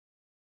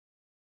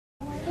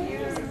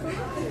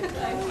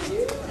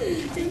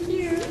Thank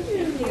you.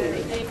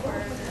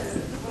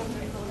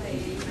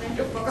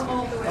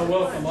 I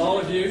welcome all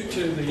of you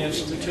to the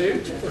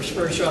Institute for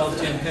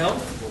Spirituality and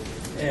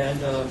Health. And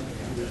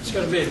it's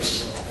going to be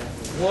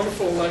a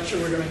wonderful lecture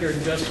we're going to hear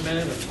in just a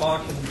minute, a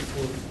talk, and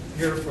we'll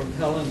hear from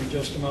Helen in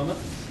just a moment.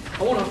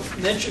 I want to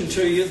mention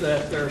to you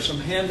that there are some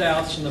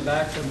handouts in the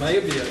back that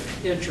may be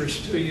of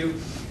interest to you.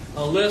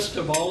 A list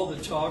of all of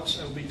the talks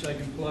that will be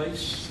taking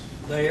place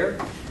there.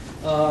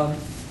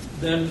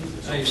 Then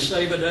a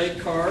save-a-day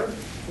card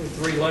for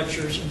 3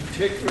 lectures in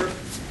particular.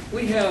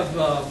 We have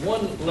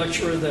one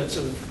lecturer that's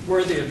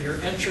worthy of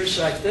your interest,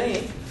 I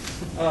think.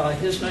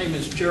 His name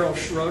is Gerald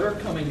Schroeder,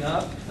 coming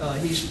up.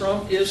 He's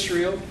from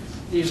Israel.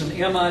 He's an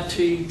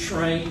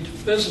MIT-trained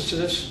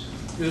physicist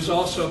who's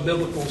also a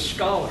biblical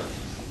scholar.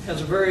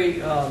 Has a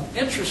very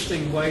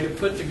interesting way to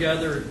put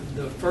together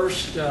the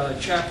first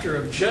chapter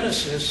of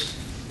Genesis,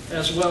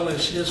 as well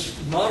as his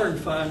modern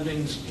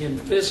findings in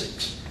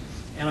physics.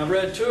 And I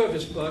read 2 of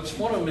his books.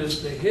 One of them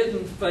is The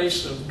Hidden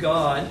Face of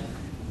God.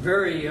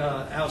 Very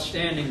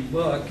outstanding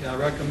book. I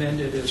recommend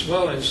it, as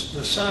well as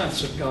The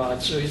Science of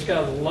God. So he's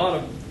got a lot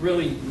of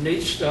really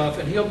neat stuff.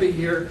 And he'll be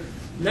here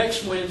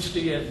next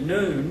Wednesday at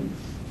noon.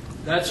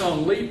 That's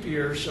on leap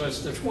year, so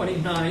it's the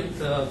 29th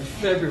of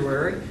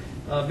February.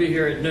 Be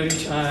here at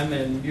noontime,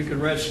 and you can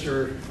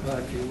register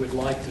if you would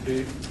like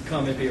to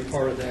come and be a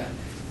part of that.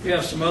 We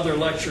have some other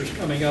lectures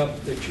coming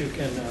up that you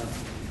can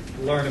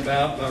learn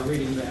about by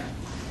reading that.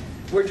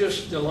 We're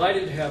just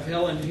delighted to have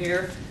Helen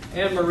here.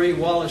 Anne-Marie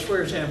Wallace,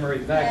 where's Anne-Marie?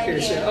 Back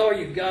here. Said, oh,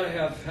 you've got to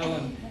have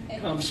Helen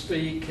come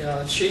speak.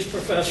 She's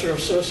professor of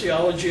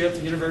sociology at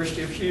the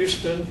University of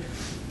Houston.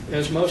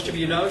 As most of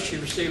you know, she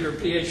received her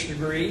Ph.D.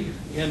 degree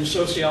in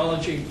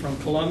sociology from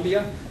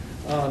Columbia.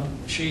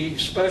 She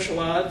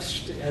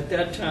specialized at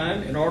that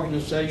time in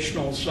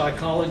organizational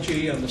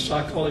psychology and the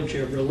psychology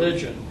of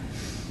religion.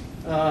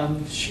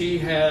 She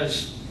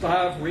has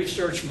 5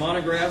 research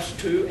monographs,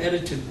 2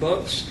 edited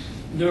books,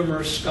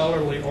 numerous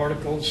scholarly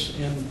articles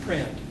in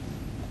print.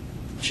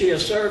 She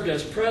has served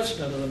as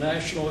president of the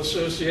National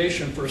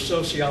Association for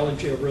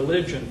Sociology of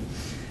Religion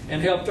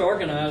and helped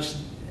organize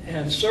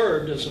and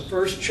served as the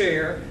first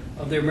chair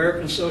of the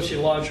American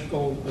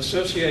Sociological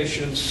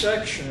Association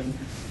section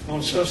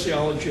on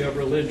sociology of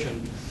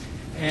religion,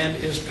 and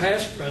is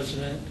past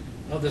president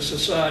of the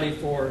Society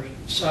for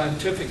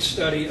Scientific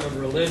Study of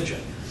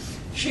Religion.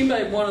 She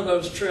made one of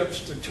those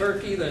trips to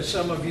Turkey that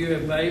some of you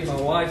have made, my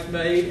wife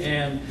made,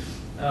 and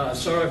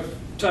sort of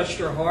touched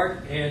her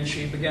heart, and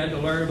she began to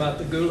learn about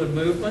the Gulen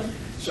Movement.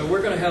 So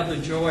we're going to have the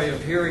joy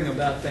of hearing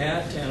about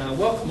that, and I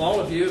welcome all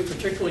of you,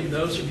 particularly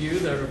those of you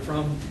that are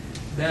from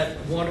that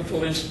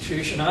wonderful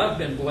institution. I've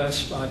been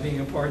blessed by being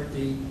a part of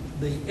the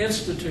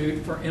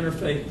Institute for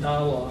Interfaith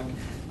Dialogue.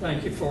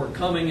 Thank you for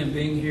coming and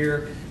being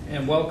here,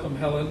 and welcome,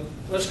 Helen.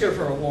 Let's give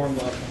her a warm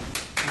welcome.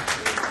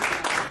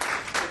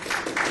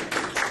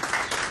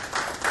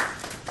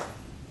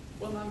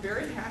 Well, I'm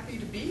very happy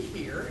to be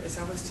here. As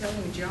I was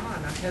telling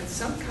John, I've had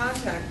some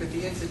contact with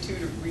the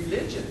Institute of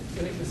Religion,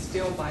 and it was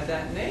still by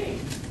that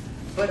name.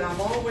 But I've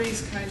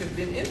always kind of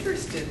been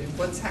interested in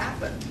what's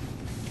happened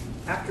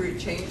after it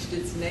changed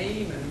its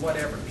name and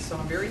whatever. So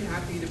I'm very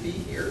happy to be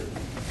here.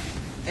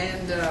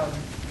 And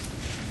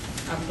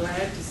I'm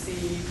glad to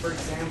see, for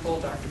example,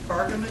 Dr.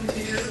 Pargaman's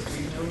here.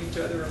 We've known each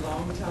other a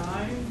long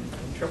time,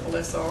 Triple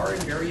SR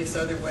in various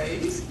other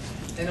ways,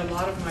 and a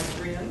lot of my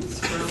friends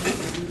from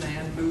the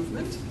Gulen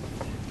Movement.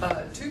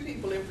 2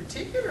 people in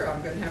particular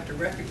I'm going to have to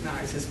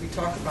recognize as we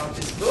talk about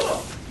this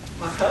book.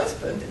 My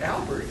husband,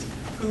 Albert,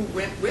 who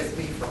went with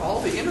me for all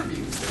the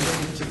interviews that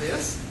went into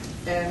this,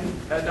 and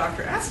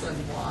Dr. Aslan,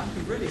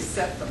 who really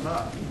set them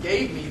up. He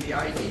gave me the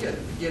idea to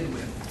begin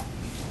with.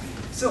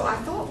 So I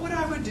thought what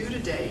I would do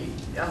today,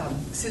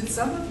 since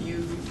some of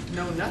you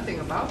know nothing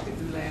about the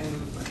Gulen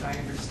Movement, I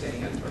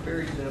understand, or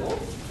very little,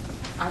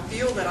 I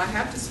feel that I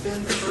have to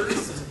spend the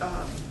first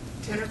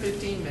 10 or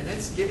 15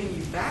 minutes giving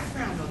you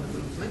background on the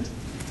movement,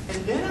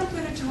 and then I'm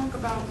going to talk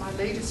about my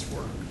latest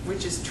work,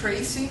 which is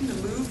tracing the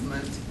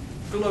movement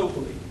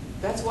globally.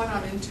 That's what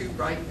I'm into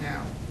right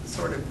now,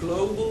 sort of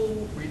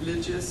global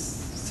religious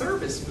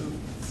service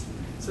movements.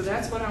 So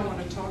that's what I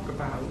want to talk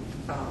about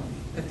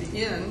at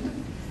the end,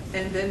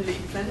 and then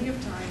leave plenty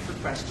of time for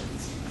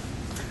questions.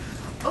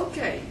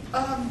 Okay,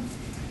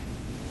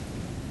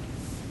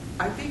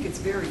 I think it's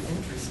very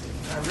interesting.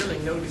 I really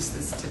noticed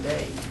this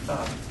today.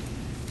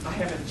 I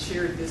haven't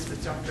shared this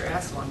with Dr.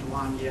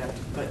 Aslan yet,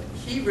 but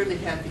he really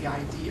had the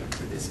idea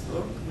for this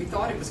book. We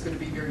thought it was going to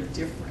be very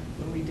different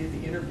when we did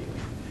the interviewing.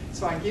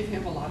 So I give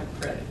him a lot of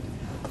credit.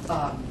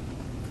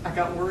 I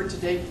got word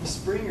today from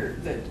Springer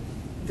that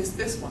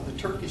this one, the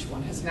Turkish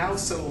one, has now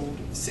sold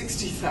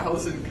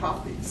 60,000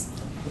 copies.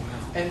 Wow.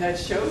 And that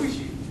shows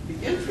you the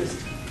interest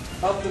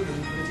of the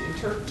movement in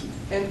Turkey,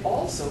 and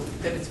also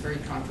that it's very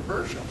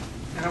controversial.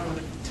 And I want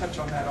to touch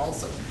on that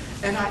also.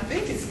 And I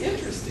think it's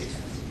interesting,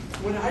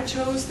 when I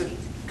chose the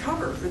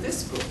cover for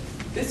this book,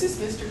 this is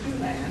Mr.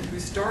 Gulen, who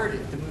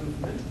started the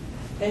movement,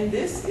 and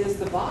this is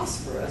the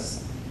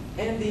Bosphorus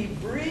and the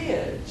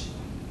bridge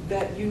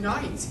that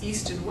unites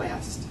East and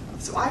West.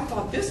 So I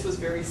thought this was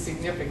very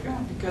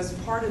significant because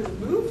part of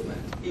the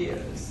movement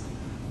is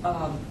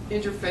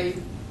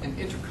interfaith and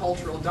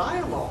intercultural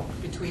dialogue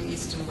between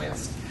East and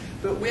West.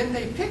 But when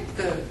they picked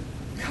the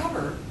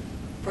cover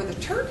for the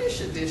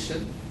Turkish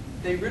edition,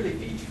 they really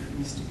featured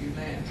Mr.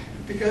 Gulen,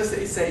 because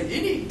they say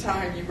any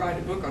time you write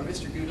a book on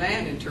Mr.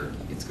 Gulen in Turkey,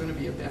 it's going to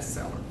be a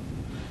bestseller.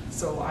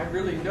 So I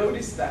really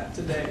noticed that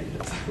today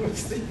as I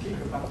was thinking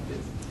about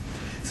this.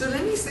 So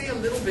let me say a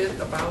little bit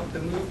about the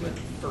movement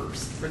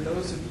first, for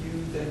those of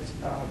you that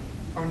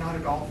are not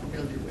at all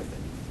familiar with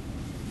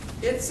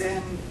it. It's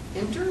an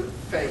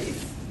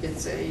interfaith,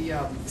 it's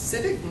a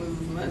civic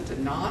movement, a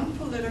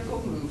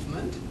non-political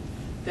movement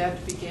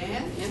that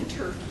began in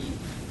Turkey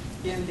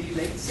in the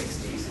late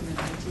 60s and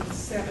the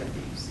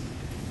 1970s.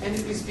 And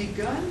it was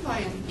begun by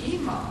an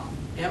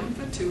imam,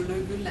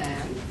 Fethullah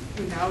Gulen,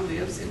 who now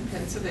lives in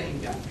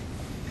Pennsylvania.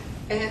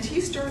 And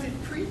he started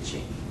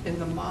preaching in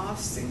the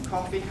mosques and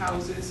coffee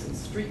houses and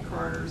street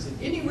corners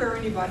and anywhere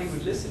anybody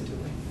would listen to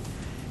him.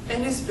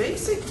 And his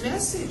basic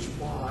message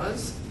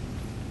was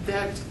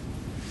that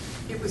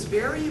it was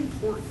very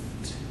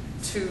important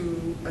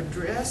to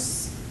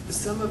address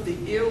some of the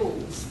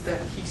ills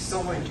that he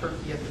saw in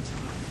Turkey at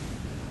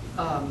the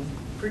time,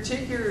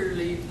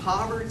 particularly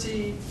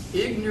poverty,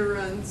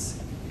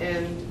 ignorance,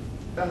 and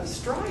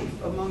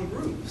strife among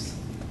groups.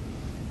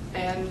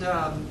 And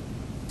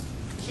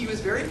he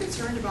was very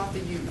concerned about the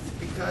youth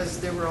because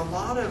there were a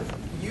lot of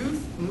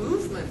youth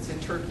movements in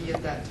Turkey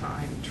at that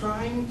time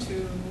trying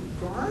to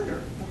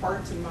garner the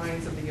hearts and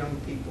minds of the young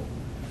people.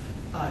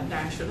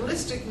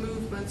 Nationalistic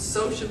movements,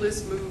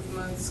 socialist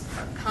movements,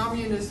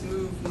 communist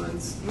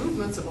movements,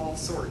 movements of all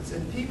sorts.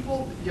 And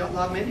people,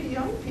 many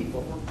young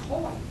people were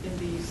caught in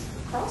these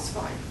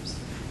crossfires.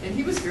 And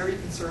he was very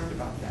concerned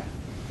about that.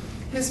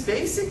 His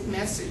basic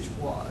message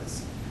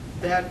was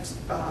that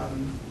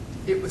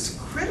it was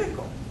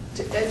critical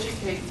to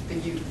educate the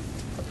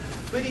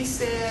youth. But he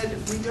said,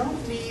 we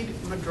don't need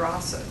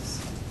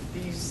madrasas,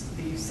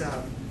 these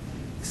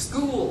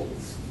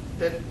schools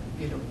that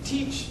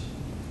teach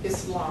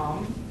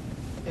Islam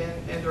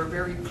and are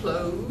very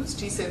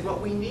closed. He said, what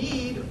we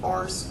need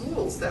are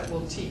schools that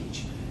will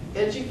teach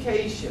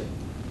education,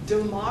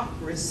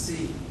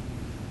 democracy,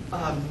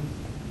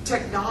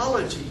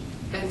 technology,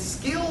 and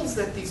skills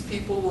that these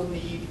people will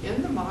need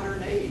in the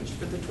modern age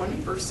for the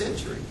 21st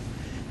century.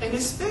 And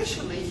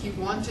especially, he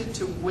wanted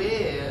to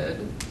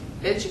wed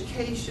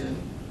education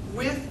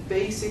with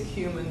basic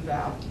human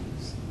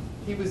values.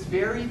 He was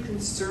very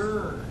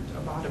concerned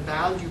about a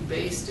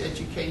value-based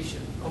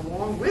education,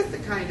 along with the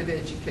kind of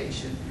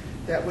education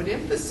that would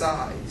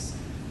emphasize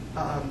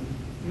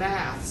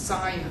math,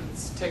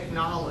 science,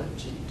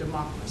 technology,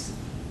 democracy.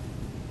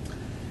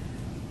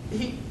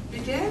 He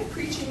began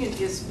preaching in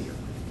Izmir,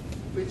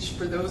 which,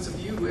 for those of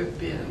you who have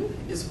been,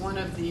 is one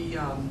of the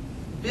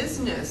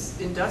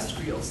business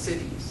industrial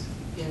cities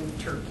in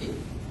Turkey,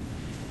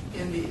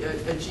 in the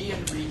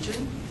Aegean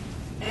region.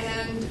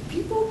 And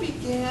people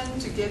began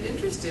to get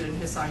interested in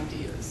his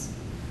ideas,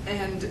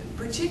 and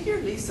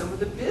particularly some of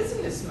the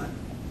businessmen.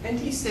 And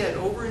he said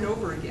over and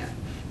over again,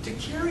 to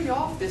carry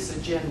off this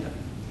agenda,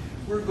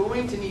 we're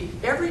going to need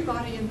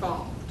everybody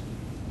involved.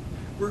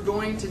 We're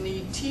going to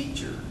need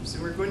teachers,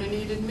 and we're going to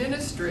need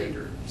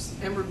administrators,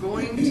 and we're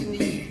going to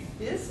need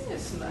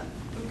businessmen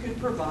who can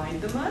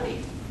provide the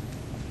money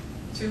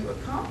to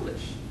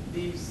accomplish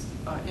these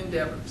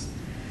endeavors.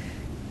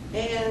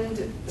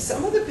 And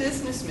some of the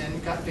businessmen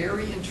got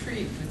very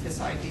intrigued with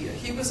this idea.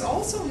 He was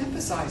also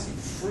emphasizing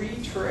free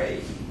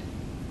trade,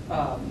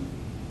 a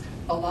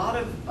lot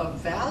of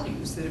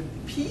values that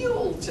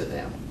appealed to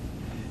them.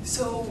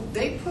 So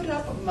they put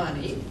up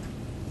money,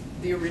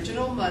 the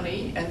original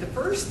money, and the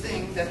first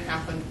thing that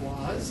happened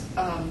was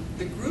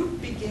the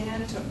group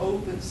began to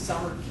open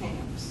summer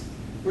camps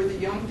where the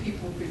young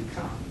people could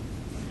come,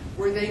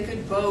 where they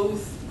could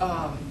both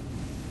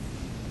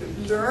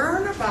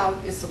learn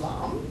about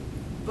Islam,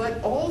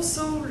 but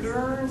also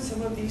learn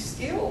some of these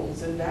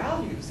skills and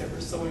values that were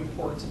so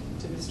important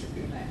to Mr.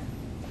 Gulen.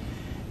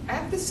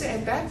 At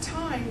that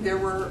time, there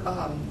were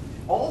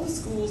all the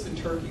schools in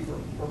Turkey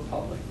were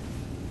public.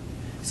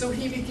 So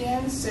he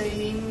began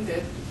saying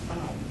that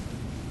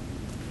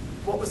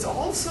what was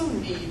also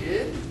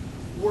needed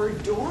were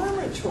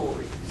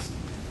dormitories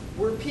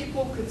where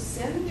people could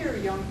send their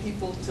young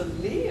people to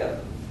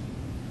live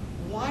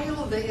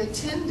while they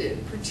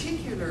attended,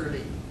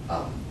 particularly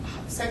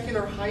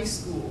secular high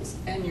schools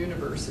and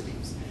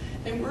universities,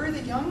 and where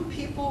the young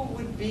people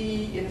would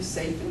be in a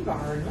safe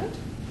environment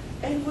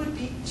and would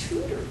be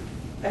tutored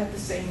at the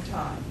same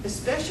time,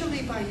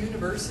 especially by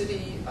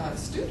university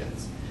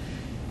students.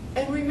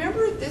 And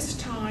remember, at this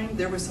time,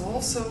 there was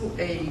also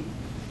a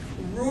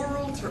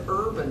rural to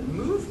urban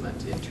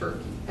movement in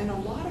Turkey, and a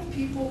lot of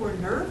people were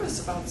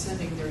nervous about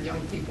sending their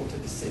young people to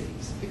the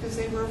cities because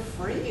they were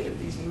afraid of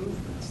these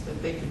movements that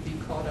they could be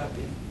caught up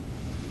in.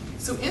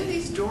 So in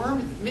these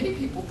many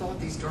people thought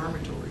these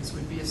dormitories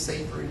would be a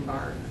safer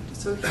environment.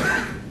 So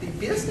the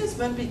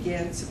businessmen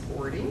began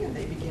supporting, and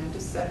they began to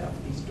set up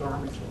these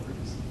dormitories.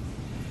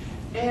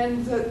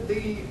 And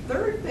the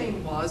third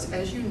thing was,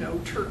 as you know,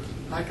 Turkey,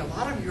 like a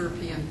lot of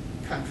European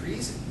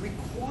countries,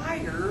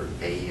 require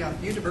a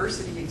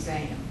university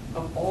exam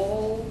of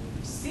all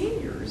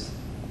seniors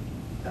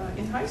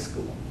in high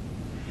school.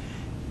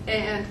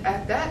 And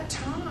at that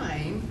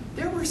time,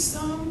 there were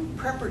some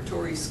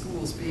preparatory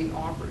schools being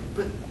offered,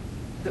 but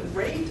the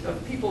rate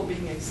of people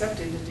being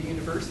accepted into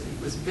university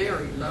was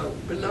very low,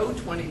 below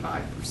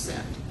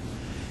 25%.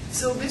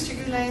 So Mr.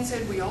 Gulen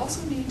said, we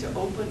also need to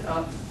open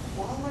up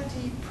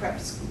quality prep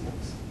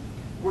schools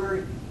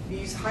where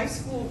these high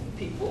school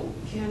people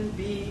can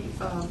be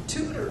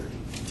tutored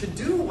to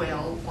do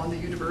well on the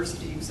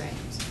university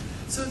exams.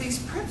 So these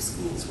prep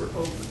schools were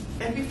open.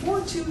 And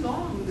before too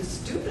long, the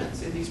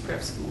students in these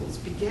prep schools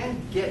began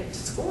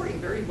scoring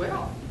very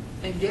well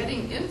and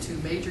getting into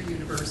major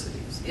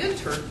universities in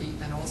Turkey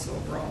and also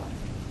abroad.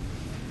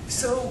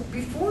 So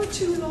before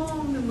too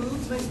long, the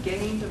movement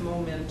gained a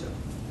momentum.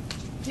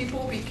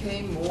 People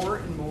became more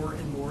and more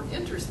and more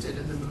interested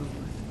in the movement.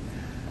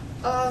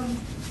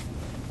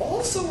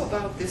 Also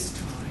about this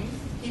time,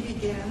 he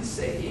began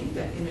saying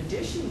that in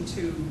addition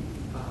to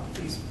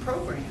these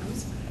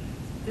programs,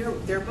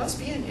 there must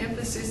be an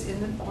emphasis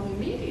on the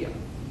media,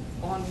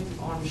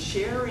 on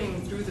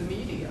sharing through the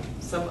media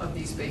some of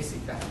these basic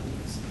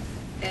values.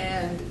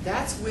 And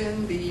that's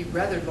when the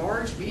rather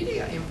large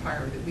media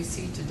empire that we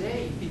see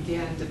today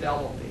began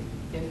developing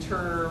in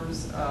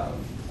terms of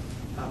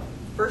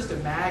first a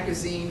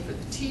magazine for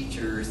the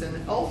teachers,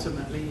 and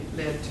ultimately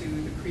led to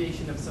the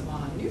creation of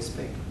Zaman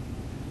newspaper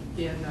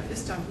in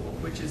Istanbul,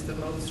 which is the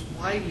most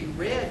widely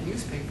read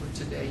newspaper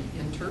today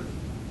in Turkey.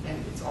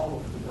 And it's all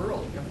over the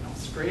world. You have an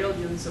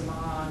Australian Zaman,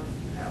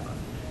 and you have an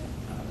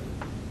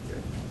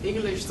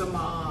English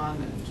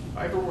Zaman, and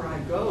everywhere I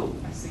go,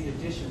 I see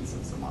editions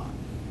of Zaman.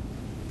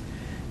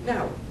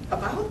 Now,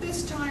 about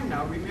this time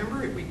now,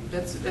 remember,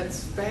 let's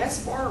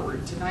fast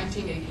forward to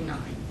 1989,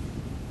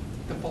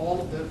 the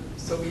fall of the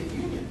Soviet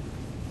Union.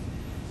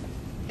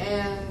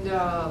 And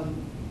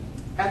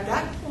at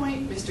that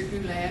point, Mr.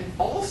 Gulen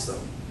also,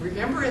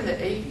 remember in the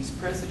 80s,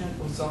 President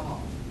Ebaugh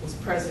was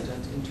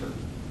president in Turkey.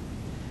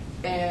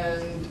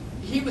 And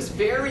he was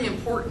very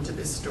important to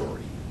this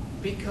story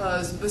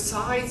because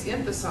besides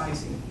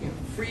emphasizing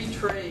free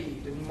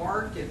trade and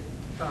market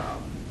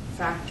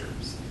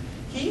factors,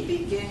 he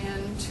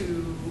began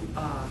to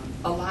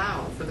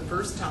allow for the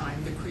first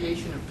time the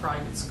creation of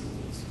private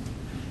schools.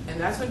 And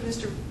that's when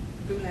Mr.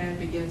 Gulen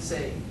began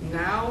saying,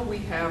 now we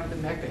have the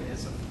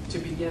mechanism to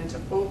begin to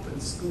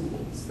open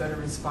schools that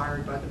are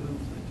inspired by the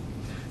movement.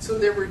 So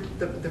there were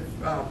the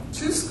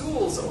two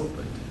schools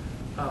opened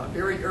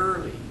very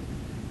early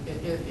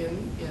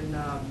in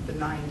the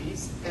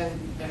 90s,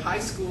 and high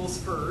schools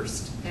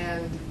first.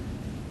 And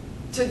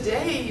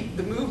today,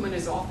 the movement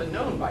is often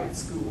known by its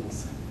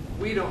schools.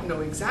 We don't know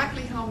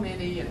exactly how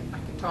many, and I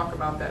can talk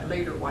about that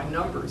later, why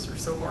numbers are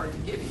so hard to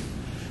give you.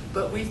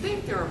 But we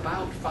think there are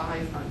about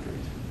 500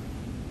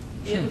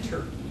 in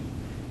Turkey,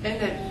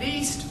 and at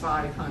least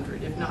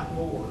 500, if not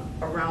more,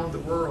 around the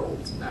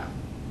world now.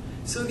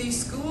 So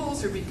these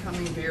schools are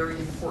becoming very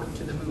important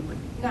to the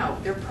movement. Now,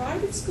 they're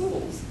private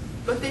schools,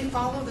 but they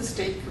follow the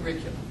state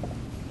curriculum.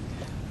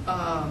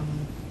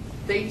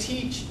 They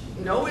teach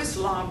no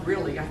Islam,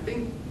 really. I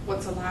think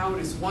what's allowed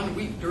is 1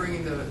 week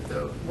during the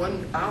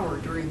 1 hour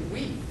during the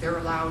week. They're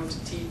allowed to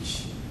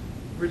teach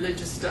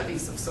religious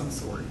studies of some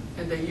sort,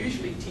 and they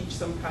usually teach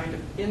some kind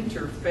of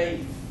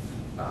interfaith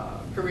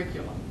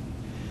curriculum.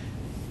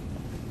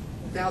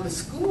 Now, the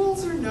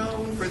schools are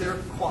known for their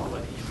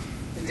quality.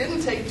 It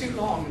didn't take too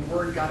long and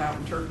word got out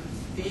in Turkey.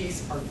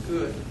 These are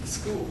good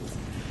schools.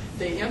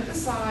 They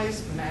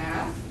emphasize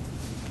math,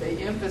 they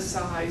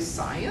emphasize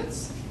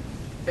science,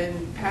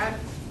 and Pat,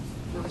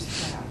 where's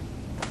Pat?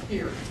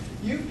 Here.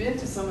 You've been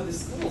to some of the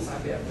schools, I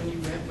bet, when you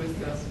went with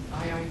the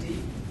IID.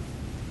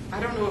 I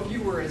don't know if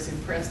you were as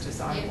impressed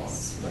as I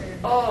was.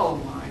 Oh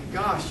my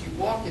gosh, you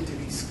walk into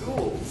these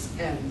schools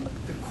and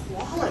the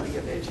quality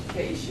of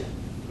education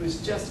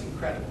was just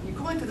incredible. You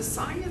go into the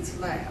science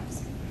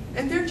labs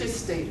and they're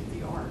just state of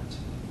the art.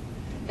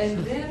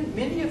 And then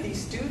many of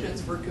these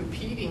students were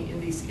competing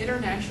in these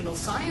international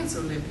science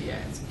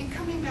Olympiads and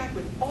coming back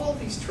with all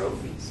these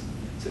trophies.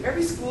 So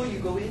every school you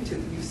go into,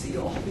 you see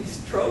all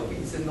these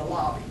trophies in the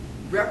lobby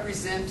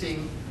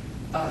representing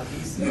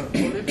these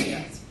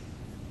Olympiads.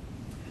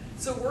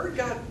 So word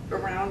got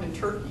around in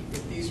Turkey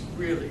that these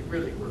really,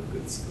 really were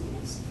good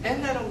schools,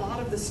 and that a lot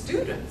of the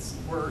students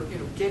were,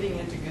 getting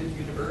into good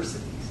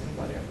universities and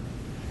whatever.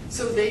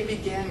 So they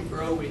began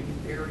growing in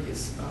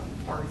various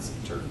parts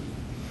of Turkey.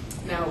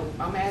 Now,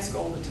 I'm asked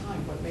all the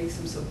time what makes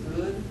them so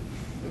good,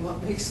 and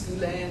what makes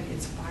Gulen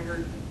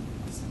inspired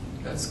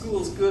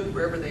schools good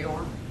wherever they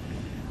are.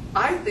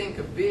 I think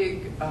a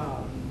big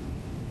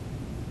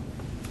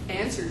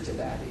answer to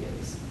that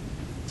is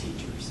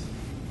teachers.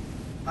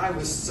 I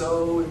was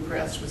so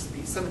impressed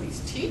with some of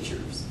these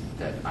teachers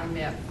that I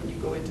met when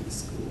you go into the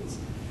schools.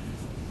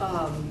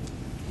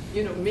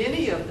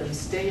 Many of them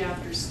stay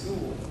after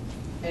school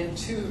and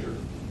tutor.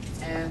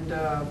 And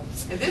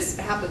this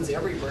happens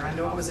everywhere. I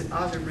know I was in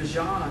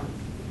Azerbaijan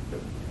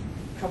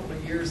couple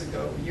of years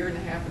ago, a year and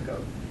a half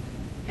ago.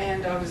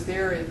 And I was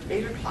there at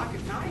 8 o'clock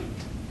at night.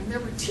 And there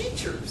were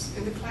teachers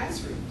in the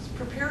classrooms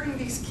preparing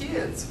these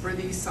kids for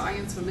these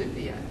science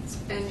Olympiads.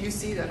 And you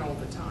see that all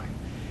the time.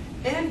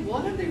 And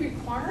one of the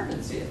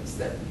requirements is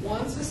that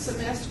once a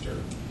semester,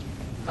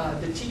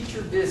 the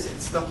teacher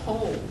visits the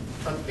home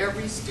of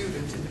every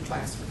student in the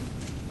classroom.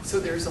 So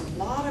there's a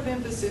lot of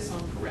emphasis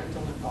on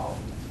parental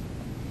involvement.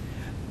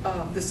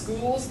 The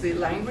schools, the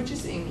language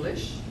is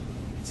English.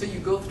 So you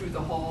go through the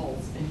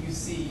halls and you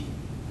see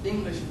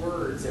English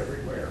words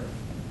everywhere.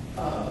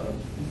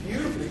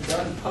 Beautifully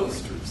done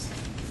posters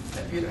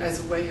as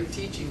a way of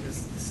teaching the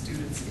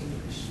students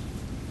English.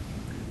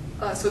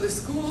 So the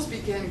schools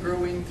began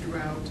growing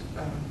throughout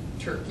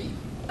Turkey.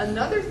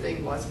 Another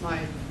thing was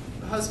my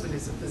husband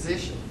is a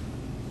physician,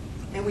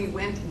 and we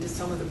went into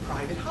some of the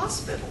private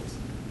hospitals.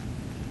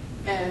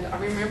 And I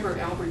remember,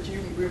 Albert,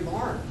 you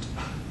remarked,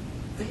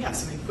 they have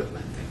some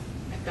equipment that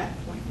at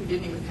that point we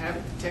didn't even have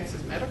at the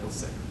Texas Medical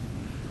Center.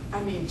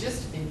 I mean,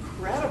 just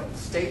incredible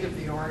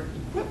state-of-the-art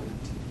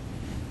equipment.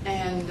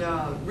 And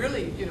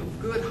really,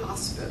 good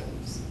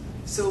hospitals.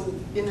 So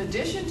in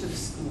addition to the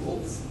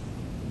schools,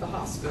 the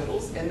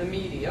hospitals, and the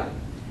media,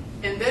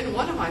 and then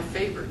one of my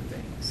favorite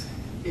things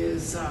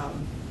is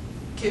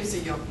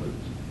Kimse Movement,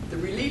 the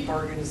relief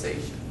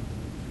organization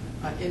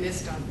in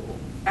Istanbul.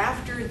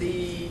 After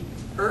the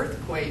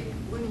earthquake,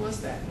 when was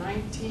that?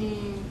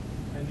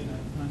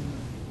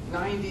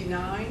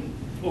 1999?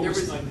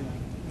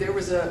 There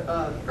was an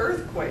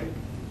earthquake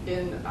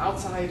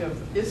outside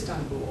of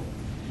Istanbul,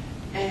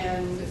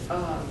 and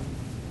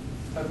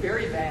a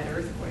very bad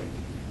earthquake.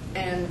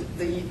 And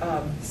the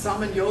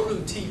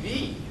Samanyolu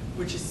TV,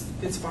 which is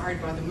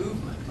inspired by the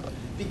movement,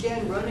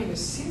 began running a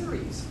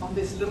series on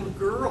this little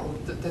girl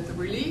that the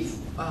relief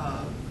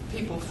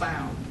people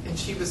found, and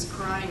she was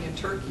crying in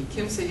Turkey,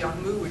 Kimse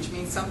Movement, which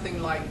means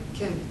something like,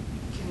 can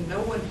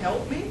no one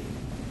help me?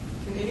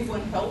 Can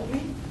anyone help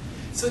me?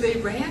 So they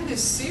ran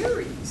this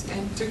series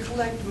and to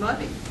collect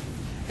money,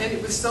 and it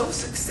was so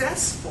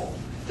successful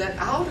that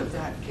out of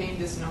that came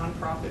this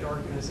nonprofit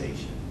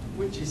organization,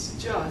 which is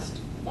just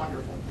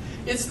wonderful.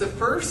 It's the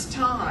first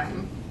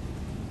time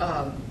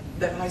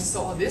that I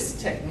saw this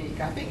technique.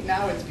 I think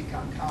now it's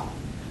become common.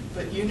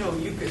 But you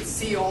could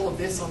see all of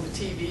this on the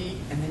TV,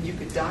 and then you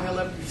could dial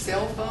up your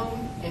cell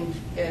phone,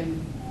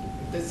 and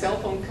the cell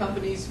phone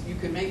companies, you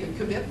could make a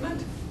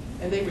commitment,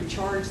 and they would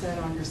charge that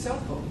on your cell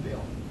phone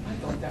bill. I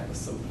thought that was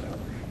so clever.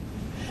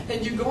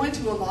 And you go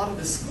into a lot of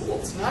the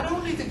schools, not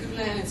only the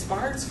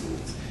Gulen-inspired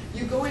schools,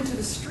 you go into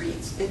the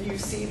streets and you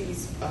see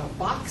these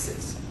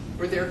boxes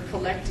where they're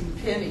collecting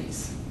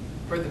pennies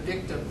for the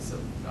victims of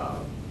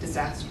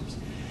disasters.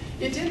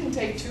 It didn't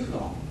take too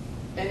long,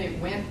 and it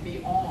went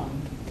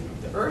beyond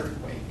the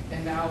earthquake,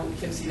 and now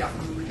Kimse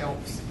Movement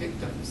helps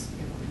victims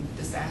in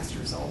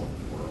disasters all over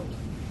the world.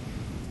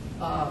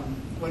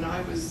 When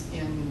I was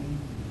in,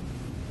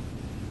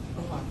 I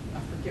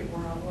forget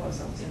where I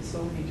was in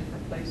so many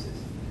different places.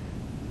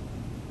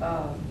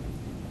 Out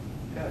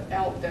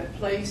that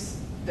place,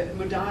 that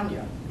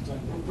Mudanya,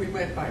 we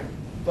went by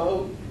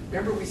boat.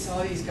 Remember we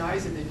saw these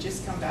guys that had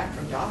just come back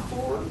from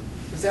Darfur?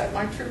 Was that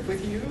my trip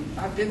with you?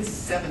 I've been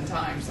 7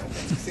 times, I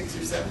think, 6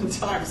 or 7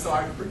 times, so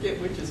I forget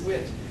which is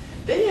which.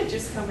 They had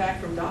just come back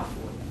from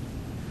Darfur,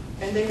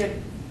 and they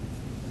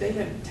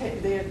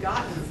had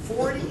gotten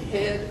 40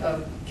 head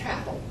of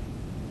cattle,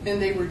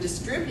 and they were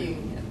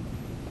distributing it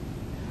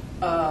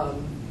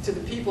to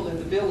the people in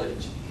the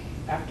village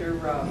after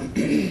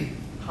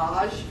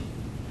Hajj.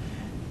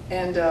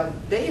 And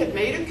they had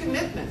made a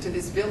commitment to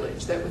this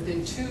village that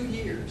within 2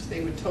 years they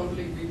would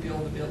totally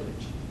rebuild the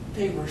village.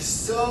 They were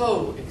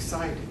so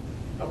excited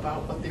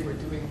about what they were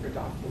doing for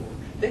Darfur.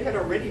 They had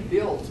already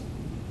built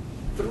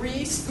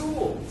 3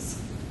 schools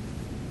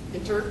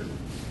in Turkey,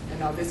 and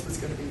now this was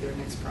going to be their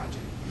next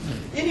project.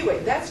 Anyway,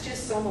 that's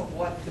just some of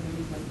what the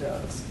movement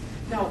does.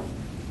 Now,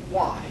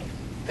 why?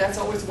 That's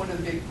always one of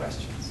the big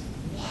questions.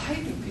 Why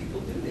do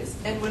people do this?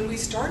 And when we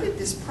started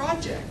this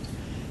project,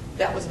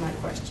 that was my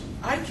question.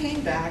 I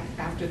came back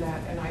after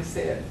that and I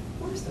said,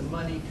 where's the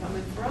money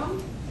coming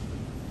from?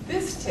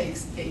 This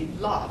takes a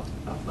lot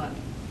of money.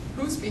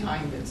 Who's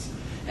behind this?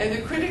 And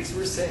the critics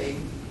were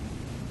saying,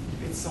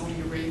 it's Saudi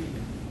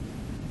Arabia,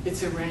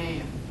 it's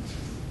Iran,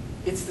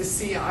 it's the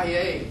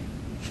CIA.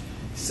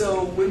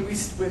 So when we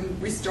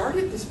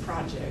started this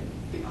project,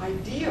 the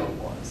idea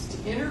was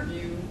to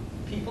interview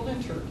people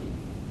in Turkey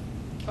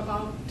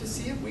to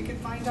see if we could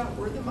find out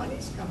where the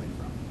money's coming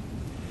from.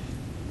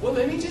 Well,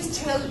 let me just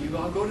tell you,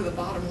 I'll go to the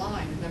bottom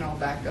line and then I'll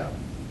back up.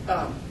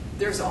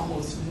 There's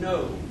almost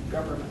no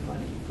government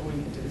money going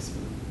into this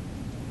movement.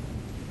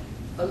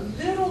 A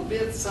little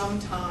bit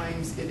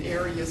sometimes in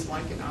areas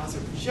like in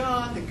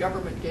Azerbaijan, the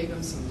government gave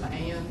them some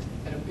land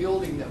and a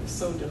building that was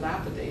so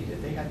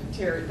dilapidated they had to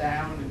tear it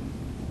down and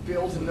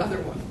build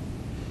another one.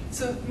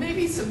 So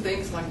maybe some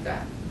things like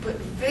that, but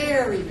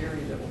very,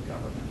 very little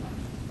government money.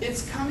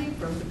 It's coming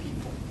from the people.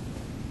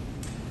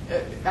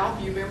 Alp,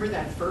 you remember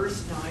that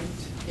first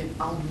night?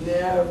 I'll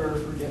never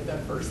forget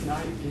that first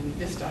night in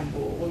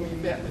Istanbul when we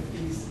met with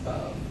these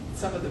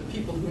some of the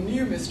people who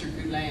knew Mr.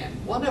 Gulen.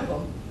 One of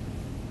them,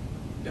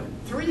 no,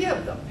 3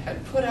 of them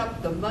had put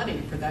up the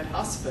money for that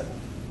hospital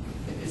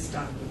in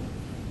Istanbul.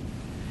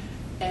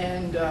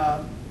 And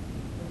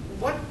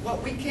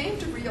what we came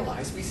to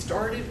realize, we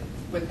started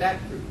with that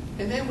group,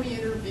 and then we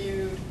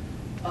interviewed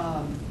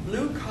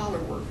blue-collar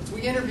workers.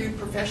 We interviewed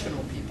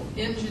professional people,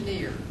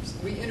 engineers.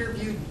 We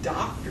interviewed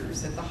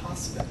doctors at the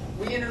hospital.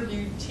 We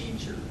interviewed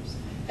teachers.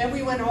 And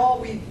we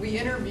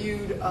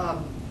interviewed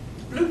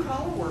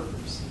blue-collar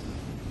workers.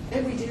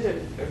 And we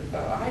did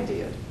I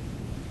did.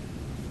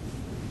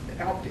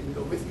 Al didn't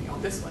go with me on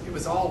this one. It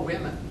was all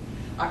women.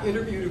 I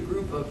interviewed a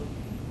group of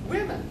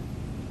women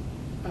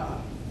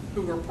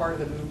who were part of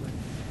the movement.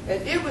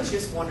 And it was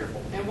just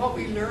wonderful. And what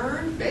we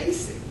learned,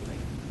 basically,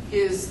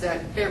 is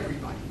that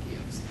everybody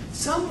gives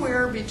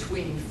somewhere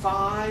between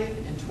 5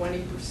 and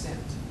 20%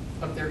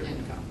 of their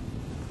income.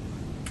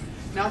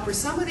 Now, for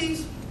some of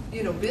these,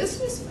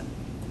 businessmen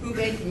who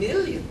make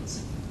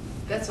millions,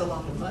 that's a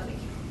lot of money.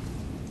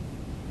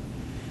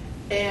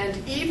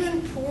 And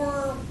even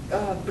poor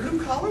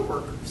blue-collar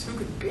workers who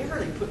could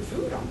barely put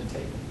food on the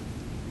table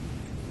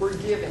were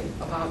giving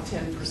about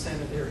 10%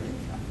 of their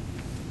income.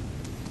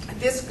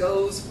 This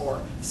goes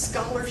for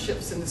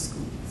scholarships in the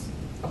schools.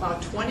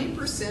 About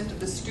 20% of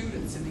the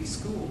students in these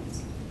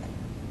schools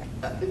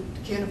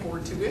can't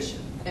afford tuition,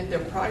 and they're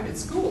private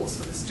schools,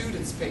 so the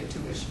students pay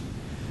tuition.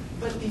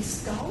 But these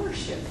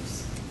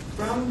scholarships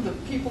from the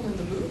people in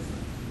the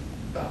movement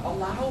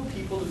allow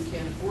people who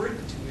can't afford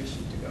the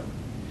tuition to go.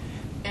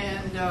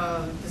 And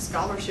the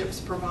scholarships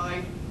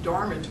provide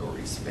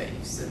dormitory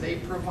space, and they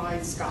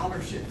provide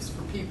scholarships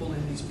for people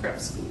in these prep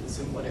schools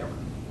and whatever.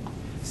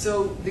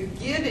 So the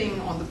giving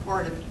on the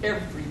part of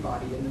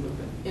everybody in the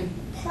movement, in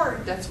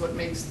part, that's what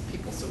makes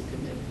people so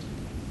committed.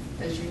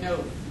 As you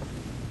know,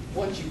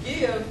 once you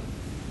give,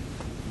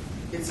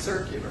 it's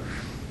circular.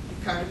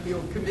 You kind of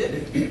feel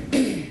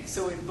committed.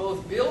 So it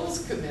both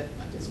builds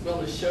commitment as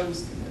well as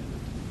shows commitment.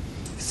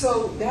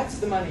 So that's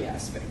the money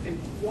aspect. And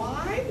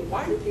why?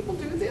 Why do people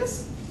do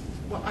this?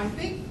 Well, I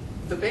think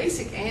the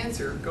basic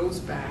answer goes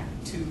back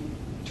to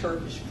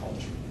Turkish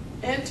culture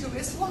and to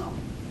Islam.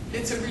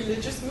 It's a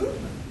religious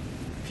movement.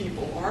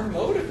 People are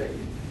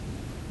motivated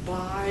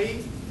by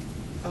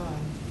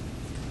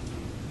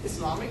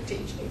Islamic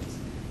teachings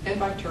and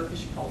by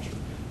Turkish culture,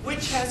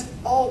 which has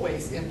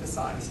always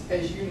emphasized,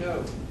 as you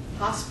know,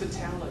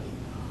 hospitality.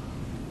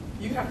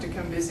 You have to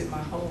come visit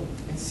my home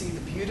and see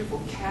the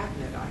beautiful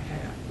cabinet I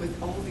have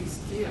with all these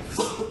gifts.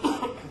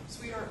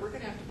 Sweetheart, we're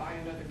going to have to buy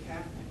another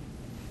cabinet.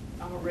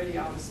 I'm already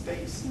out of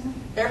space.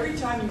 Every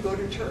time you go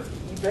to Turkey,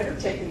 you better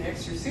take an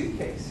extra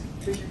suitcase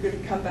because you're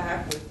going to come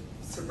back with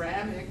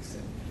ceramics.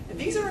 And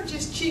these aren't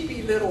just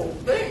cheapy little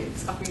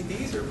things. I mean,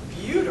 these are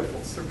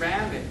beautiful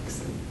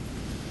ceramics.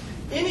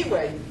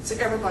 Anyway, so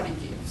everybody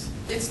gives.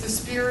 It's the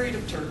spirit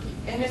of Turkey,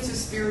 and it's the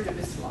spirit of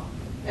Islam.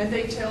 And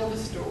they tell the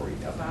story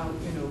about,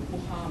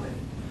 Muhammad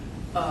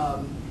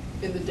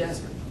in the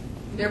desert,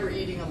 never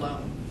eating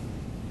alone.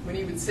 When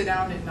he would sit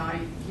down at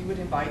night, he would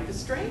invite the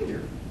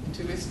stranger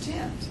into his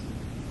tent.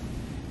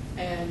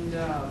 And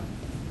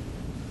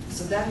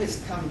so that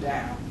has come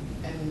down,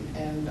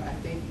 and I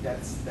think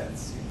that's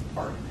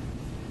part of it.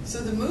 So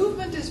the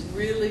movement is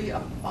really a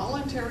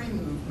voluntary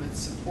movement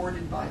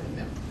supported by the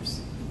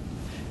members.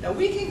 Now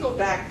we can go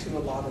back to a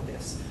lot of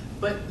this,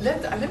 but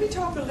let me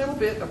talk a little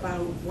bit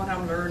about what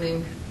I'm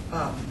learning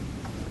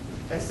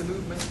as the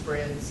movement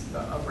spreads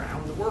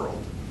around the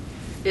world.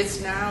 It's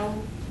now,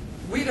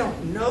 we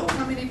don't know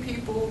how many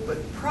people, but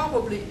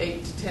probably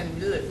 8 to 10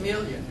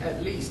 million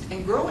at least,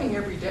 and growing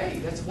every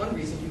day. That's one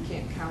reason you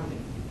can't count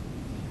it.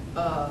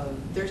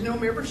 There's no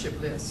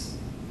membership lists.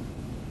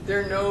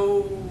 There are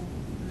no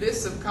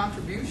lists of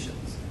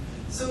contributions.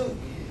 So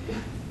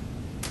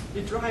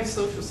it drives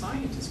social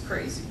scientists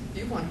crazy.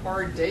 You want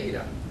hard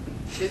data.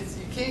 You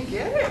can't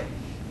get it.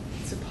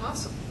 It's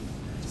impossible.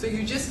 So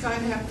you just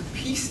kind of have to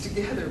piece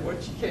together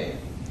what you can.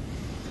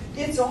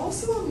 It's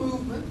also a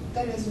movement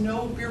that has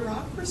no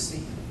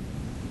bureaucracy.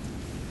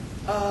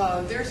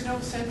 There's no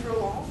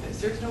central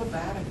office. There's no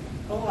Vatican.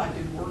 Oh, I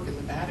did work in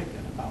the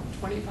Vatican about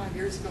 25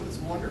 years ago. It was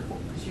wonderful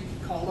because you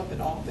could call up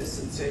an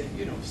office and say,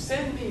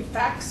 send me,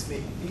 fax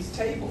me these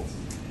tables.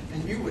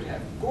 And you would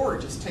have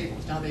gorgeous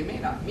tables. Now, they may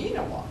not mean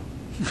a lot,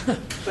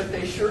 but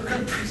they sure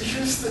can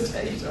produce the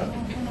data.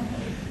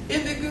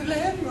 In the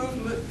Gulen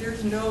movement,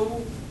 there's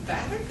no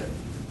Vatican.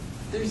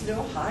 There's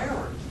no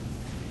hierarchy.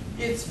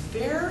 It's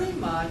very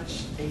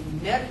much a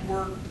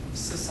network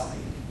society.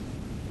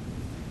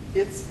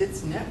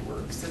 It's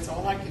networks. That's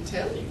all I can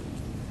tell you.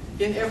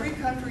 In every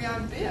country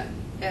I've been,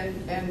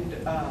 and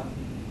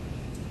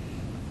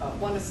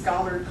one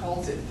scholar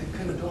calls it the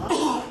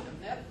conglomerate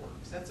of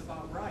networks. That's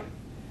about right.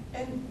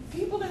 And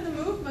people in the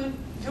movement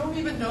don't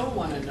even know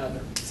one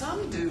another.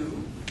 Some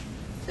do.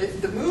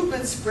 The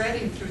movement's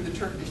spreading through the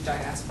Turkish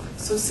diaspora.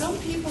 So some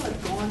people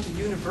have gone to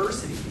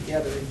university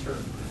together in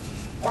Turkey,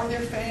 or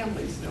their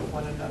families know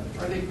one another,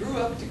 or they grew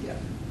up together.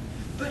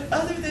 But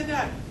other than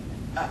that,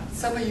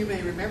 some of you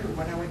may remember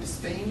when I went to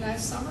Spain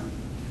last summer,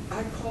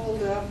 I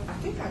called up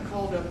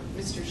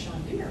Mr.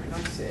 Chandier, and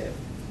I said,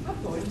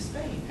 I'm going to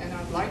Spain, and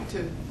I'd like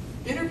to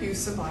interview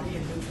somebody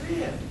in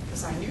Madrid,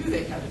 because I knew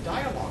they had a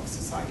dialogue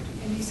society.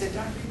 And he said,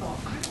 Dr. Ebaugh,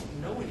 I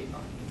don't know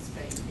anybody in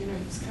Spain. You know,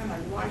 he's kind of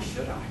like, why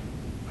should I?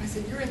 I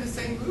said, you're in the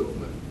same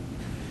movement.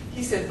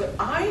 He said, but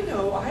I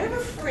have a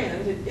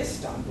friend in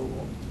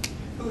Istanbul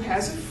who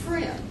has a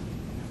friend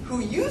who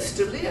used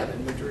to live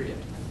in Madrid.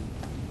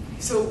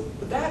 So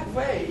that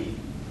way,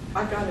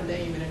 I got a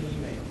name and an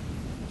email.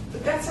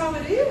 But that's how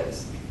it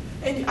is.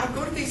 And I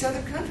go to these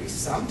other countries.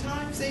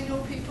 Sometimes they know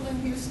people in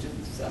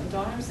Houston.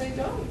 Sometimes they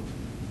don't.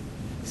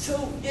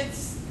 So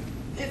it's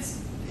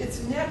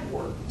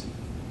networked,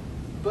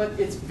 but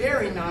it's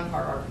very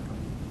non-hierarchical.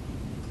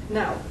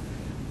 Now,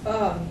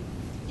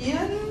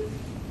 in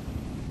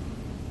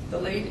the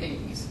late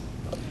 80s,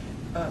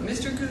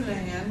 Mr.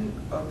 Gulen,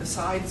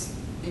 besides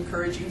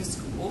encouraging the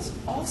schools,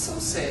 also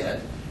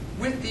said,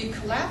 with the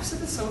collapse of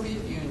the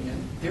Soviet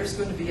Union, there's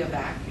going to be a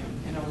vacuum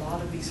in a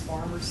lot of these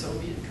former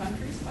Soviet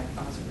countries, like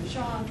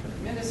Azerbaijan,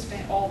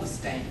 Turkmenistan, all the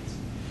stands.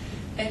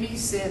 And he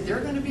said, there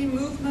are going to be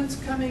movements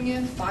coming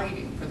in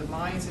fighting for the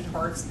minds and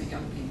hearts of the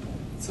young people.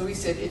 So he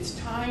said, it's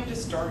time to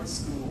start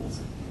schools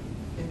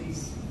in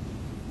these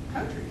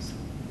countries.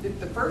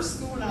 The first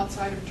school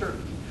outside of Turkey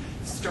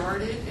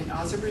started in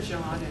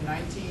Azerbaijan in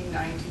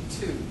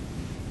 1992.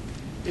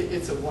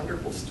 It's a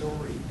wonderful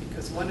story,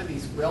 because one of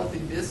these wealthy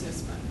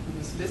businessmen who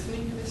was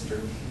listening to Mr.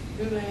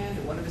 Gulen,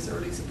 or one of his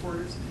early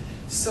supporters,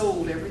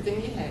 sold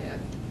everything he had,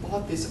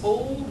 bought this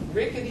old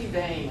rickety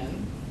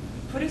van,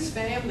 put his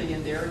family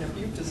in there and a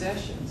few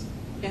possessions,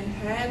 and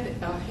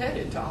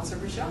headed to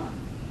Azerbaijan.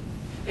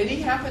 And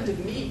he happened to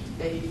meet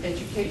an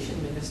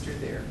education minister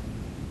there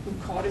who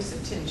caught his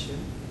attention,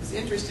 was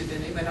interested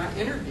in him, and I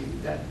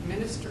interviewed that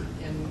minister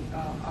in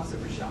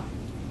Azerbaijan.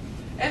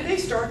 And they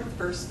started the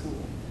first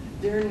school.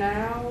 There are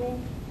now,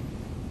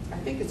 I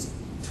think it's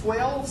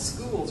 12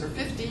 schools or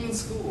 15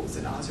 schools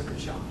in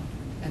Azerbaijan,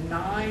 and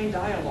 9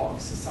 dialogue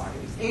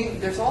societies.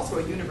 And there's also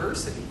a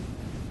university.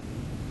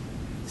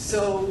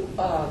 So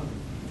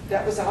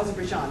that was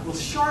Azerbaijan. Well,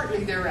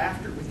 shortly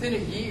thereafter, within a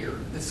year,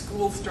 the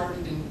school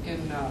started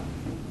in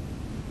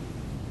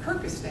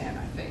Kyrgyzstan,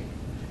 I think,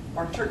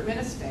 or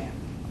Turkmenistan,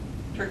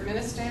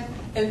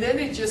 and then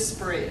it just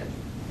spread.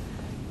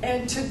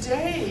 And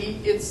today,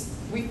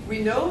 we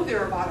know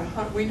there are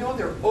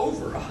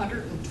over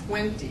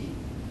 120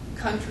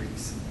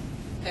 countries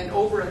and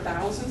over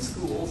 1,000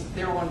 schools.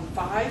 They're on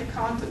 5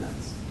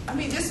 continents. I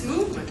mean, this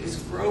movement is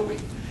growing.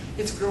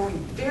 It's growing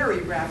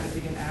very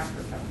rapidly in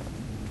Africa.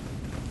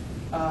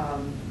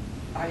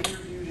 I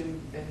interviewed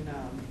in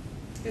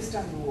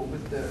Istanbul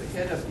with the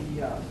head of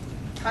the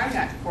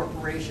Kaynak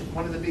Corporation,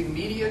 one of the big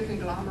media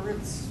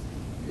conglomerates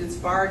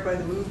inspired by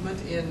the movement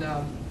in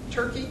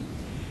Turkey.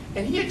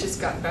 And he had just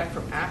gotten back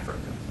from Africa.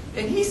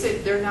 And he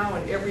said they're now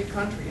in every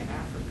country in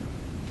Africa.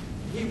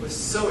 He was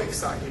so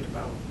excited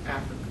about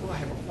Africa. Well, I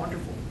have a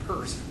wonderful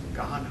purse from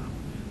Ghana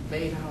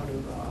made out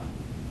of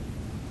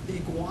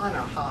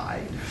iguana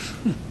hide.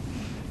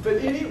 But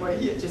anyway,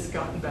 he had just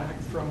gotten back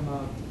from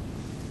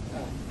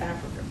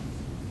Africa.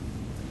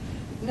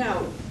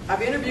 Now,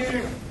 I've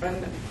interviewed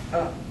in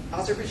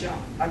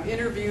Azerbaijan. I've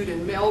interviewed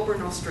in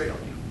Melbourne, Australia.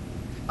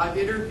 I've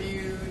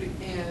interviewed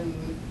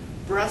in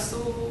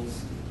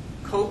Brussels,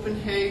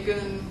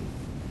 Copenhagen,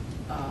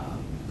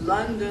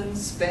 London,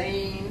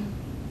 Spain.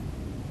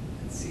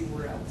 Let's see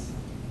where else.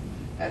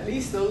 At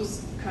least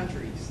those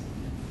countries.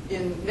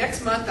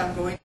 Next month, I'm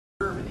going to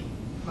Germany.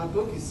 My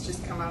book has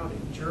just come out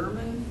in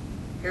German,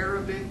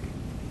 Arabic,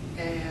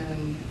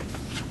 and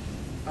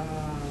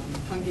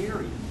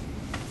Hungarian.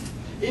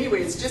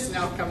 Anyway, it's just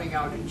now coming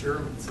out in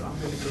German, so I'm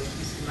going to go do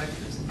some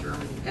lectures in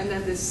Germany. And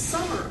then this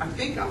summer, I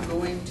think I'm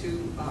going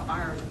to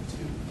Ireland,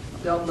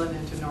 to Dublin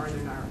and to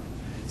Northern Ireland.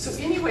 So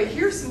anyway,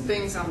 here's some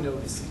things I'm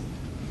noticing.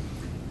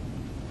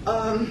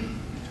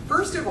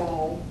 First of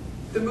all,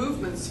 the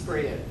movement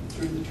spread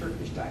through the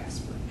Turkish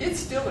diaspora. It's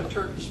still a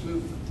Turkish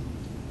movement.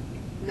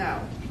 Now,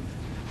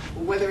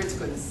 whether it's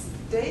going to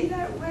stay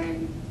that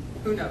way,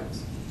 who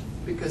knows?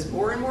 Because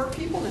more and more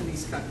people in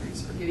these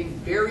countries are getting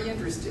very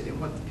interested in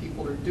what the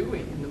people are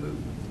doing in the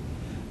movement.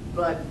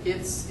 But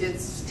it's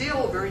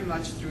still very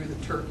much through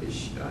the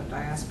Turkish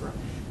diaspora.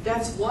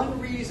 That's one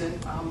reason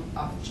I'm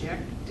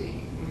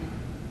objecting,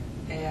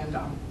 and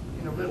I'm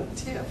in a little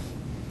tiff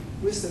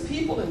with some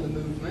people in the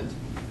movement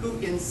who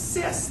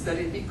insist that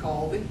it be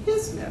called the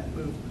Hizmet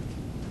movement,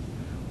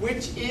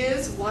 which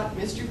is what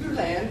Mr.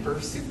 Gulen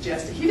first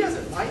suggested. He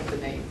doesn't like the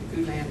name, the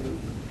Gulen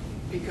movement,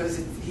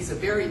 because he's a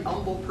very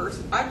humble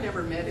person. I've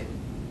never met him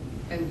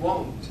and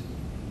won't,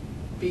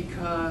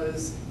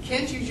 because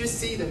can't you just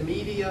see the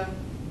media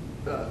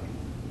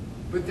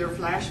with their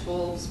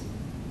flashbulbs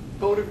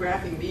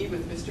photographing me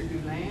with Mr.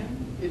 Gulen?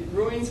 It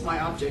ruins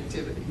my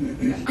objectivity.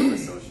 I'm a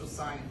social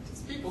scientist.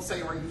 People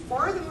say, are you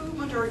for the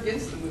movement or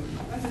against the movement?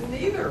 I said,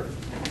 neither.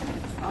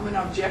 I'm an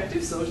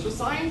objective social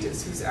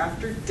scientist who's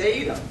after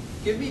data.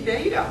 Give me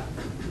data.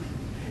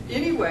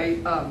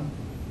 Anyway,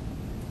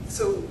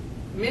 so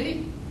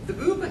the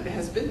movement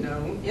has been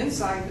known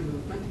inside the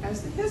movement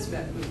as the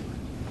Hizmet movement.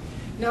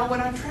 Now,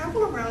 when I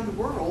travel around the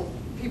world,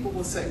 people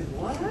will say,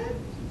 what?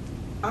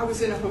 I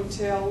was in a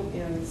hotel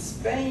in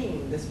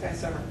Spain this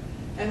past summer,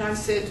 and I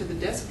said to the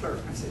desk clerk,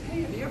 I said,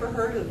 hey, have you ever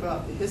heard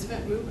about the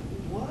Islamic movement?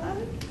 What?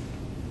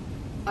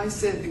 I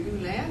said, the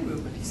Gulen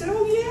Movement. He said,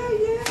 oh,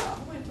 yeah. I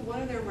went to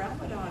one of their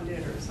Ramadan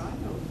dinners. I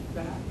know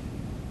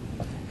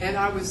that. And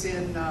I was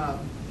in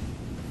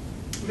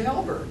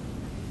Melbourne.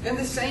 And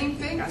the same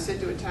thing, I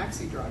said to a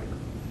taxi driver,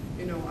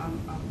 you know,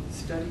 I'm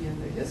studying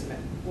the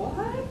Islamic.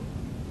 What?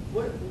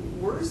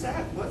 Where's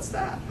that? What's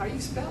that? How do you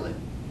spell it?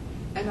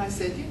 And I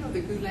said, you know,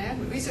 the Gulen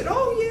Movement. He said,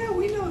 oh, yeah,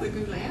 we know the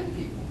Gulen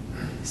people.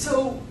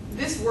 So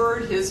this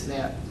word,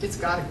 Hizmet, it's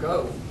got to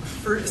go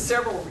for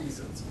several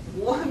reasons.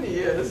 One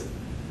is,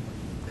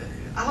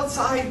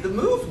 outside the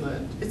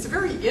movement, it's a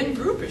very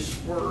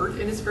in-groupish word,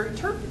 and it's very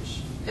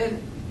Turkish.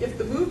 And if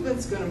the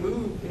movement's going to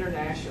move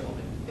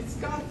internationally, it's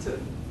got to,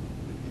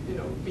 you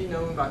know, be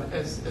known by,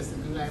 as the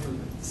Gulen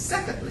Movement.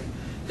 Secondly,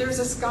 there's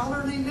a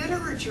scholarly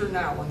literature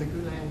now on the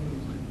Gulen Movement.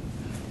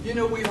 You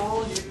know, we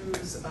all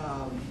use,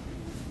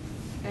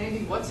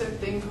 Andy, what's that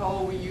thing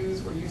called we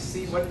use where you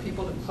see what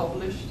people have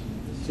published?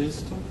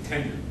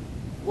 Tenure.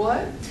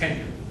 What?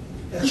 Tenure.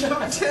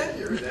 Yeah,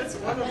 tenure, that's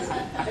one of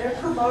them. And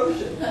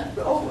promotion.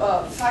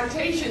 Oh,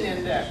 citation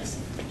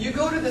index. You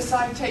go to the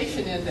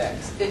citation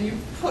index and you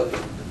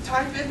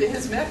type in the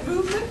Hizmet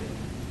movement,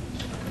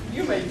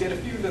 you may get a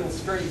few little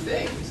stray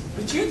things,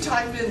 but you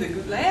type in the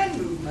Gulen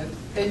movement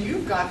and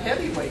you've got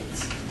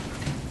heavyweights.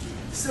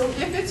 So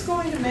if it's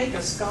going to make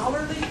a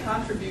scholarly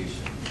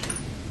contribution,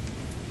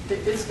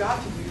 it's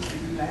got to use the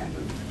Gulen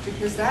movement,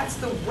 because that's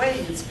the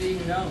way it's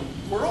being known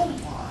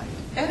worldwide.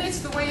 And it's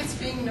the way it's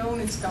being known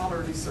in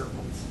scholarly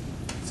circles.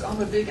 So I'm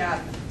a big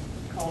advocate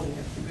calling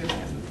it the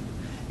Gulen movement.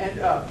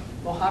 And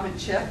Mohammed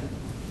Chetton,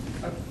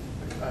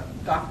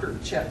 Dr.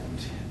 Chetton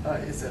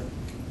is a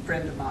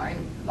friend of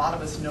mine. A lot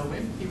of us know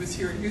him. He was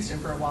here in Houston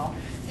for a while.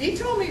 He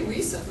told me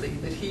recently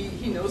that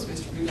he knows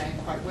Mr. Gulen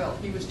quite well.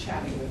 He was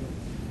chatting with him,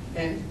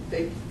 and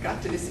they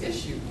got to this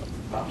issue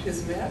about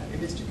Hizmet,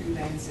 and Mr.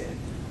 Gulen said,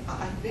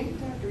 I think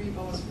Dr.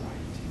 Ebaugh's right.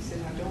 He said,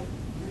 I don't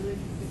really,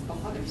 it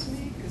bothers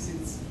me because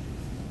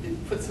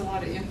it puts a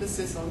lot of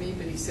emphasis on me,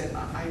 but he said,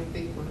 I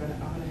think I'm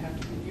gonna have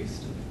to get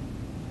used to it.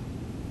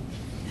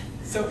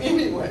 So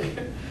anyway,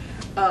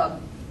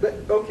 but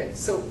okay,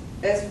 so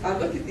as I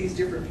look at these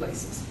different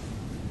places,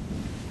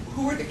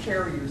 who are the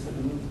carriers of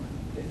the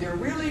movement? There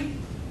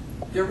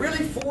are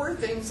really four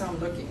things I'm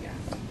looking at.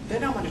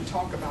 Then I'm going to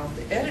talk about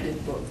the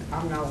edited book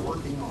I'm now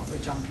working on,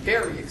 which I'm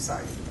very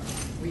excited about.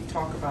 We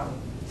talk about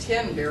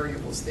 10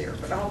 variables there,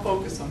 but I'll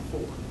focus on 4.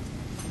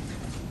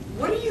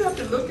 What do you have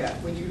to look at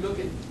when you look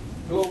at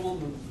global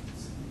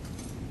movements?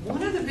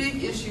 One of the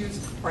big issues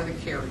are the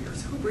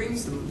carriers. Who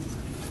brings the movement?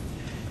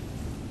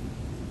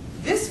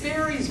 This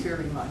varies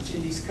very much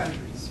in these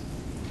countries.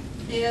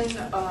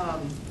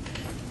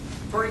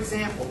 For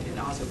example, in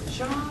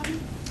Azerbaijan,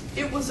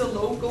 it was a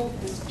local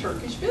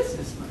Turkish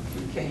businessman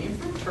who came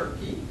from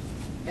Turkey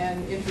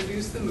and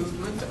introduced the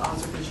movement to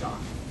Azerbaijan.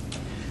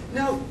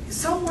 Now,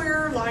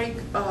 somewhere like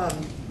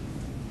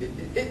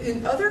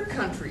in other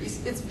countries,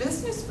 it's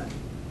businessmen.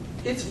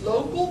 It's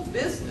local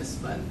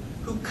businessmen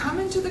who come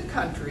into the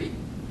country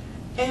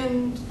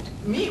and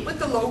meet with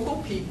the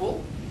local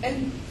people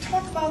and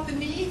talk about the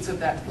needs of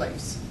that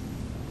place.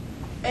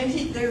 And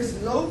there's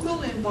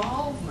local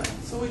involvement,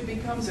 so it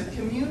becomes a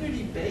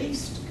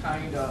community-based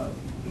kind of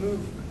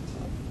movement.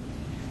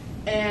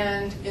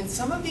 And in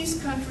some of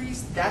these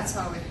countries, that's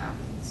how it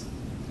happens.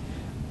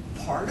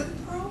 Part of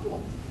the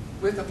problem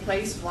with a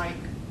place like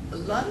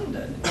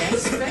London and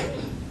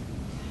Spain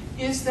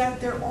is that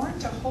there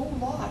aren't a whole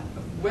lot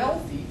of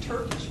wealthy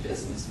Turkish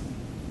businessmen.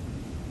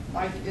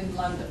 Like in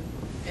London,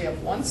 they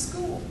have one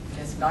school, it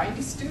has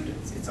 90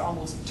 students, it's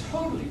almost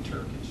totally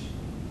Turkish.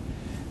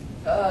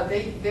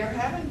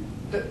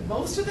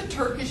 Most of the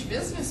Turkish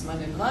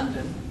businessmen in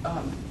London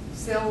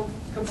sell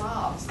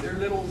kebabs. They're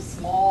little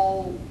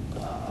small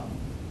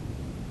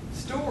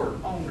store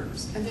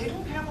owners, and they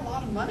don't have a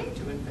lot of money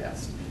to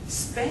invest.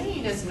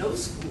 Spain has no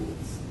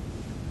schools.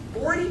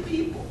 40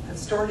 people have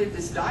started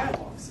this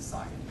dialogue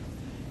society.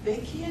 They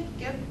can't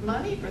get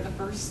money for the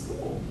first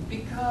school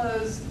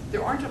because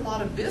there aren't a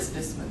lot of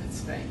businessmen in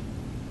Spain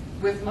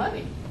with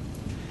money.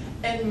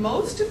 And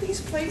most of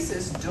these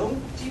places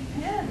don't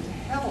depend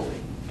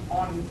heavily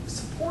on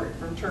support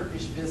from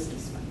Turkish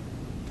businessmen.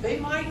 They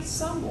might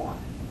somewhat,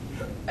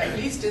 at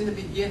least in the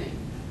beginning,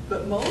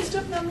 but most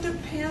of them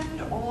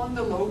depend on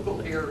the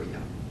local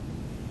area.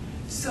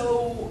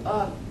 So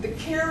the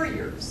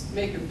carriers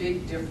make a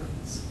big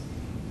difference.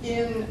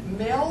 In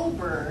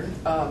Melbourne,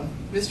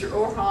 Mr.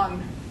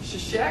 Orhan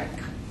Shishak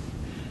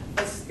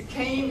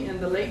came in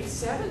the late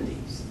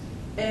 70s,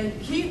 and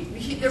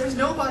there was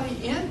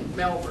nobody in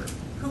Melbourne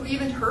who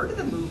even heard of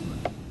the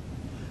movement.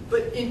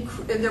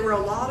 And there were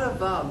a lot of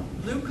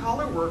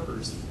blue-collar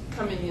workers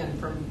coming in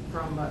from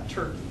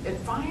Turkey. And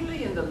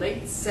finally, in the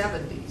late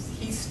 70s,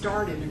 he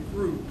started a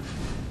group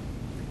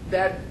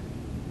that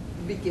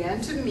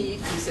began to meet.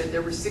 He said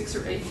there were 6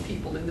 or 8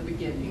 people in the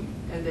beginning,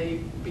 and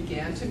they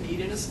began to meet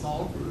in a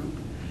small group.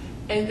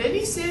 And then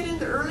he said in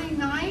the early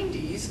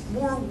 90s,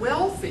 more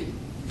wealthy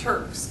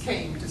Turks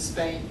came to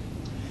Spain.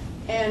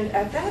 And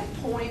at that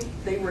point,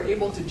 they were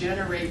able to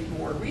generate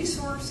more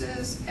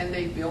resources, and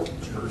they built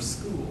her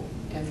school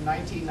in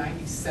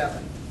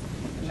 1997.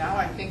 And now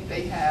I think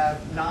they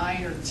have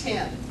 9 or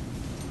 10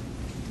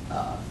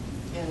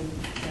 in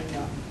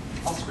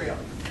Australia.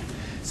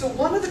 So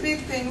one of the big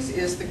things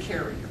is the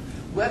carrier.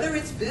 Whether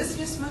it's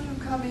businessmen who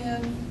come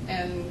in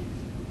and,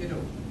 you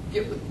know,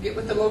 get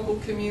with the local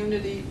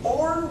community,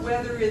 or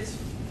whether it's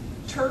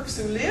Turks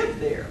who live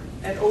there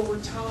and over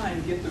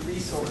time get the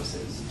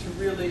resources to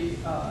really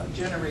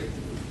generate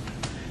the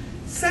movement.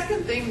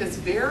 Second thing that's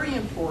very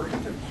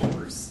important, of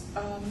course,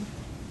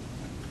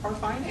 are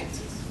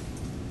finances.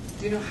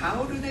 You know,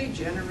 how do they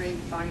generate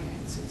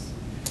finances?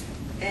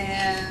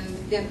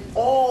 And in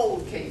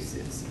all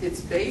cases,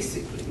 it's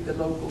basically the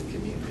local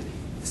community.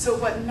 So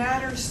what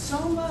matters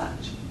so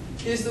much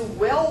is the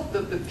wealth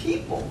of the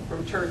people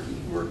from Turkey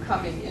who are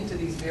coming into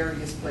these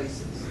various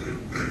places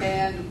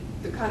and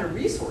the kind of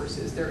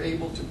resources they're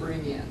able to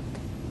bring in.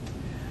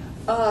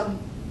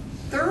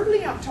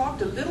 Thirdly, I've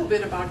talked a little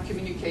bit about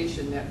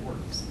communication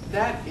networks.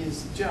 That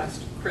is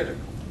just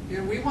critical. You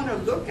know, we want to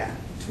look at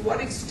to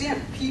what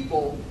extent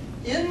people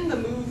in the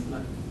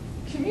movement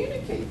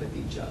communicate with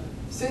each other,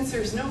 since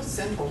there's no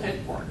central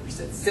headquarters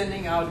that's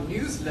sending out a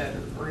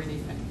newsletter or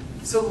anything.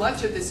 So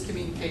much of this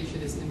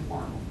communication is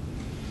informal.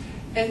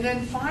 And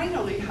then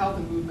finally, how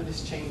the movement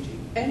is changing.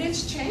 And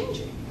it's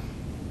changing.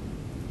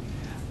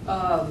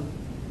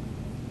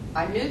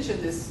 I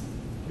mentioned this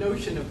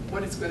notion of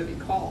what it's going to be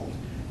called.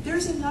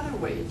 There's another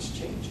way it's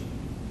changing.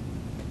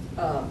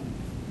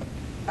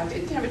 I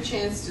didn't have a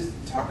chance to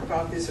talk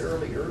about this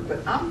earlier,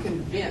 but I'm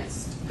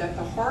convinced that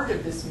the heart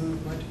of this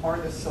movement are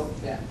the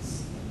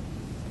sohbets.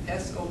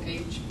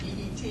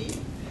 S-O-H-B-E-T.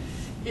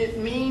 It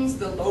means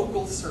the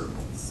local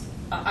circles.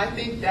 I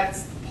think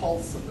that's the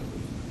pulse of the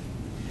movement.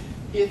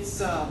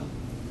 It's, I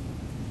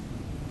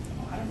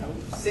don't know,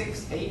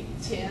 6, 8,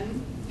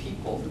 10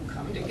 people who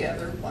come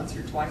together once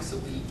or twice a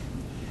week,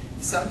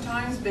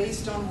 sometimes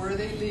based on where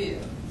they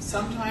live,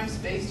 sometimes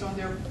based on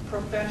their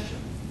profession.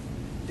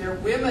 They're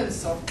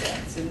women's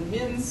sohbets and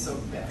men's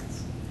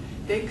sohbets.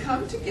 They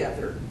come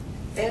together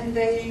and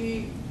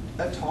they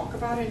talk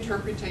about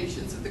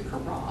interpretations of the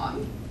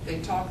Quran. They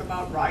talk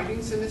about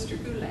writings of Mr.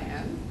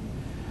 Gulen.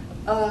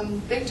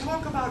 They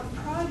talk about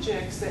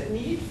projects that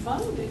need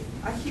funding.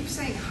 I keep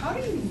saying, how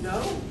do you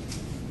know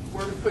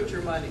where to put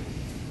your money?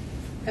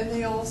 And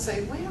they all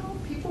say, well,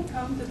 people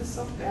come to the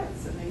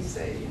sohbets and they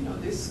say, you know,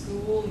 this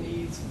school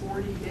needs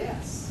 40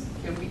 desks.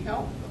 Can we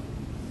help them?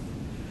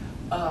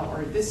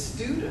 Or this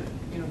student,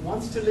 you know,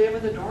 wants to live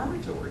in the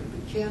dormitory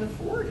but can't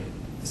afford it.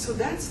 So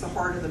that's the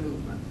heart of the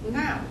movement.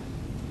 Now,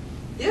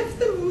 if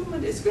the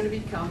movement is going to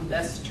become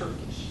less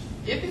Turkish,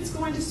 if it's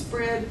going to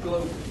spread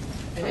globally,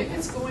 and if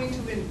it's going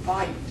to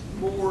invite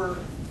more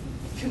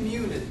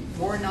community,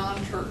 more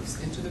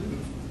non-Turks into the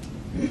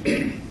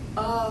movement,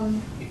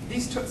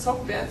 these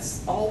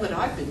sohbets, all that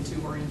I've been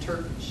to, are in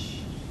Turkish,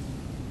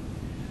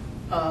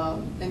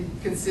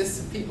 and consists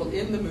of people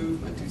in the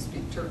movement who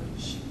speak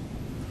Turkish.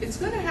 It's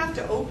going to have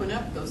to open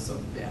up those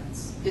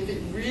sohbets if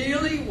it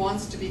really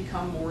wants to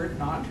become more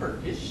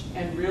non-Turkish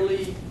and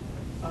really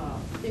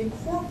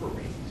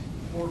incorporate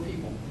more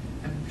people.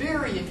 A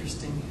very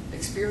interesting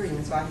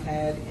experience I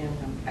had in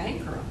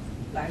Ankara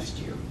last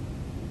year.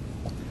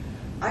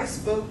 I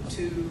spoke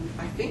to,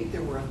 I think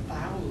there were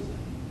 1,000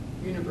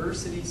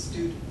 university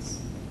students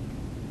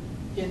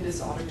in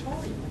this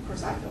auditorium. Of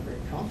course, I felt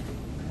very comfortable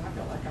because I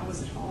felt like I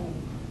was at home.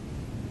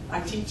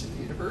 I teach at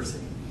the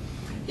university.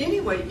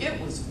 Anyway,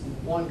 it was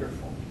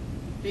wonderful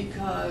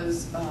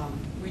because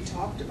we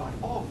talked about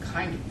all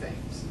kinds of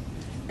things.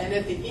 And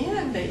at the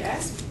end, they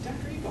asked me,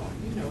 Dr. Ebaugh,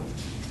 you know,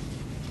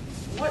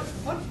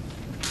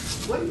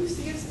 what do you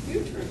see as the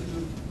future of the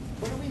movement?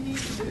 What do we need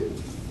to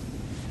do?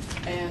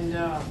 And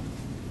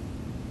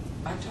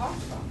I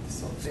talked about the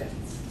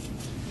sohbets.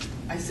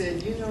 I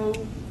said, you know,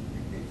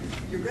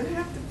 you're going to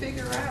have to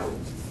figure out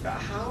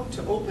how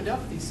to open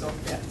up these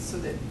sohbets so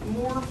that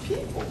more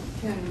people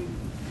can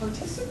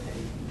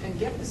participate and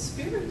get the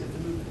spirit of the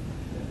movement.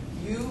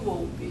 You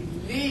won't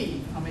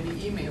believe how many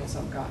emails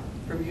I've got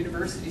from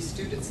university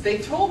students. They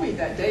told me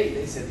that day,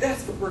 they said,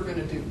 that's what we're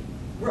going to do.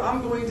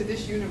 I'm going to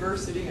this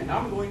university and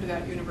I'm going to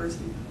that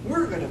university.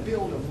 We're going to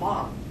build a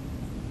model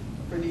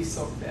for these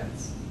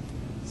sohbets.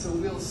 So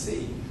we'll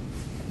see.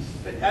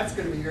 But that's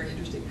going to be very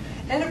interesting.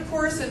 And of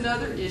course,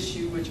 another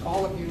issue, which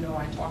all of you know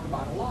I talk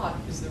about a lot,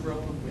 is the role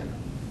of women.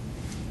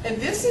 And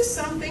this is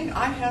something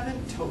I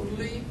haven't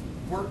totally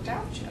worked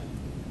out yet.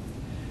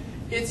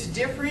 It's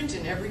different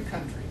in every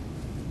country.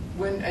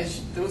 When,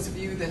 as those of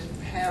you that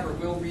have or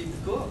will read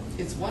the book,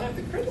 it's one of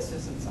the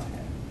criticisms I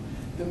have.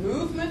 The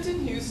movement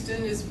in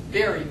Houston is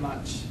very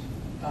much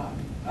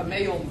a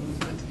male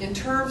movement in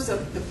terms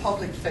of the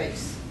public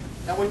face.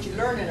 Now what you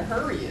learn in a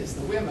hurry is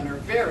the women are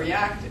very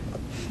active,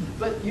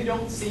 but you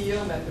don't see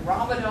them at the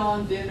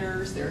Ramadan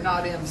dinners, they're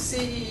not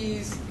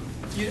MCs,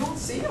 you don't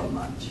see them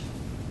much.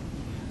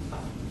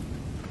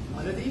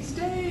 one of these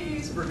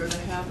days we're going to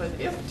have an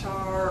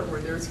iftar where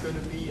there's going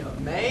to be a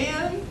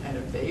man and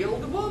a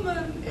veiled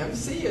woman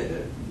emceeing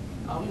it.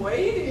 I'm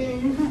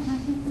waiting.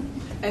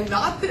 And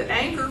not the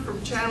anchor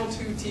from Channel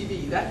 2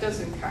 TV. That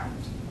doesn't count.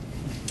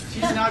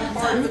 She's not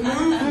part of the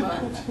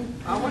movement.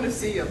 I want to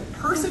see a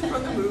person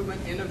from the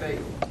movement in a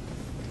veil.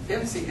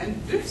 MC.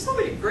 And there's so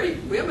many great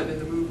women in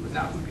the movement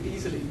now who could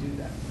easily do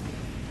that.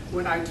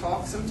 When I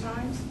talk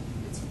sometimes,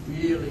 it's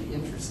really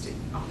interesting.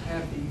 I'll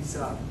have these,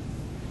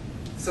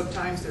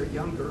 sometimes there are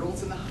young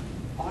girls in the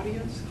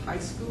audience, high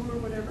school or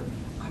whatever.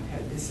 I've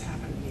had this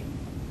happen to me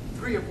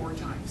 3 or 4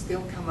 times.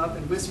 They'll come up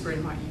and whisper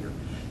in my ear,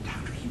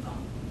 Dr. Ebaugh,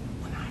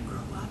 when I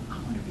grow up,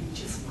 I want to be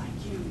just like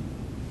you.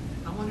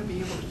 I want to be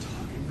able to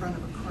talk in front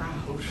of a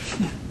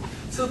crowd.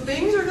 So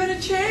things are going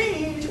to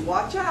change.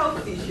 Watch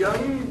out, these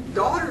young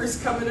daughters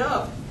coming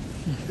up.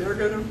 They're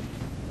going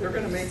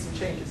to make some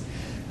changes.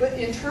 But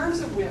in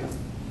terms of women,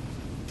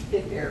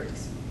 it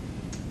varies.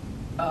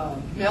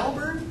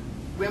 Melbourne,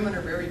 women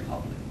are very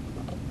public.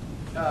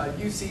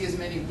 You see as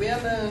many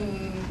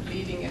women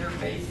leading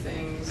interfaith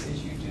things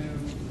as you do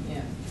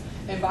men.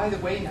 And by the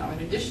way now, in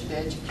addition to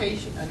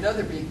education,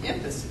 another big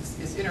emphasis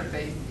is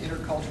interfaith,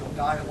 intercultural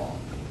dialogue.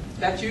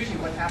 That's usually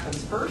what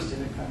happens first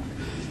in a country.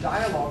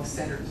 Dialogue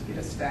centers get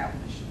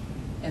established.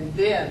 And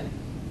then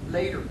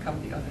later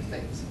come the other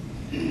things.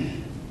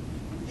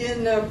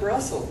 In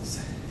Brussels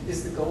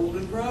is the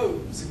Golden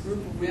Rose, a group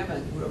of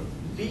women who have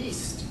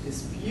leased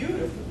this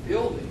beautiful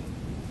building.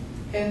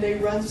 And they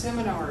run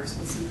seminars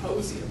and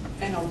symposium.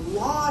 And a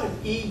lot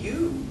of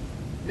EU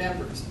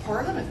members,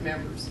 parliament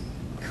members,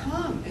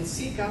 come and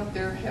seek out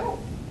their help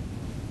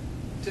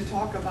to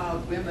talk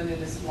about women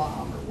in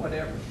Islam or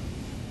whatever.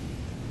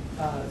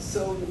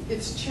 So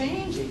it's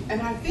changing.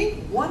 And I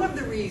think one of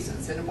the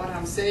reasons, and what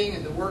I'm saying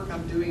in the work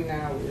I'm doing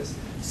now is,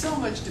 so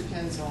much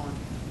depends on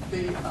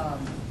the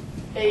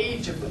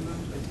age of the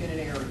movement in an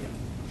area.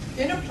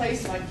 In a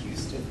place like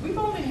Houston, we've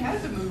only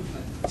had the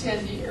movement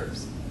 10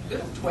 years,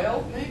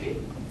 12 maybe.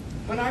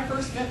 When I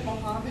first met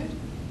Mohammed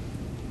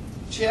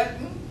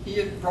Chetan, he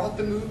had brought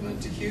the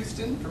movement to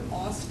Houston from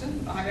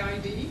Austin,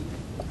 IID,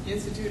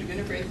 Institute of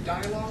Interfaith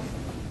Dialogue.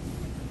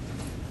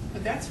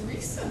 But that's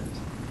recent.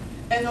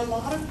 And a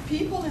lot of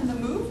people in the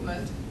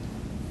movement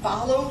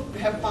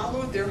have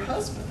followed their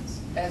husbands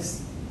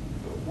as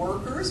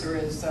workers or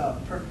as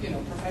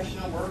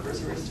professional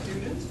workers or as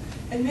students.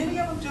 And many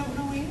of them don't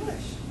know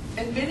English.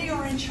 And many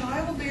are in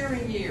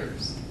childbearing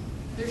years.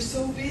 They're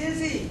so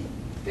busy.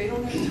 They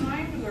don't have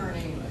time to learn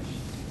English.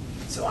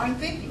 So I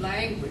think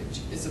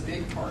language is a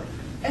big part.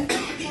 And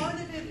part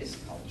of it is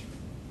culture.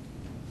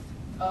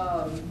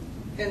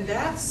 And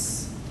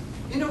that's,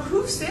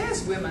 who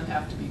says women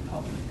have to be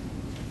public?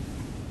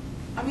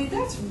 I mean,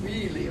 that's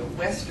really a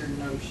Western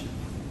notion.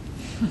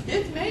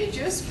 It may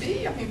just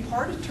be,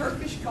 part of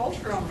Turkish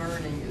culture I'm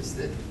learning is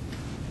that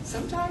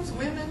sometimes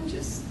women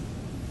just,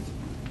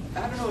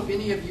 I don't know if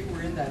any of you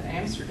were in that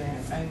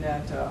Amsterdam, and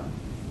that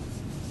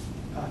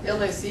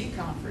LSE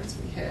conference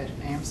we had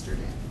in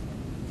Amsterdam.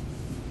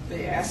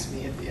 They asked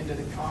me at the end of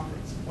the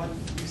conference, what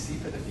do you see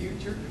for the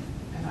future?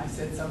 And I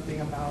said something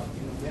about,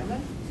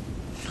 women.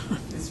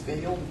 This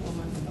veiled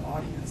woman in the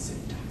audience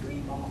said, Dr.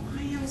 Ebaugh,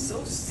 I am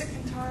so sick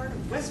and tired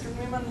of Western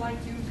women like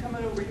you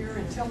coming over here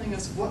and telling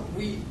us what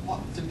we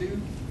ought to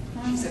do.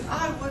 She said,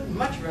 I would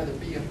much rather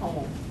be at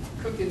home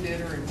cooking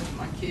dinner and with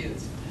my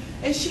kids.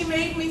 And she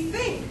made me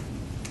think,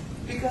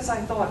 because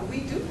I thought we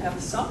do have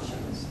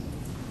assumptions.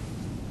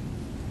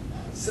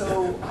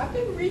 So I've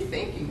been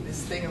rethinking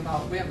this thing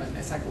about women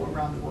as I go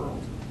around the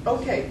world.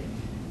 Okay,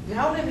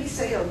 now let me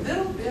say a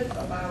little bit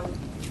about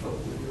what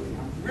we're doing.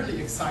 I'm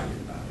really excited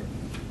about it.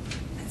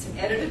 It's an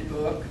edited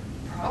book,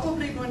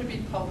 probably going to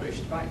be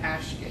published by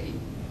Ashgate.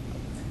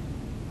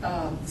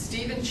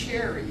 Stephen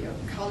Cherry, a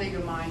colleague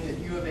of mine at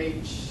U of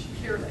H,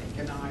 Clear Lake,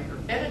 and I are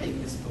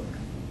editing this book.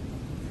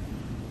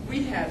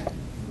 We have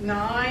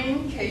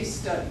 9 case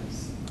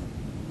studies,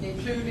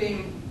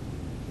 including,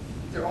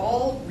 they're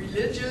all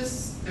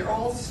religious, they're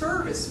all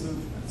service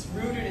movements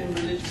rooted in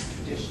religious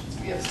traditions.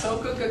 We have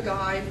Soka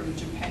Gaggai from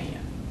Japan.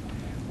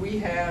 We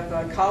have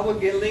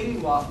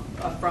Kawagilingwa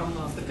from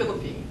the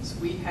Philippines.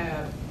 We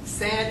have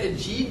San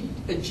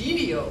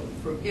Egidio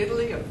from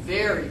Italy, a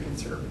very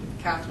conservative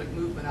Catholic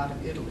movement out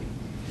of Italy.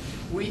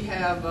 We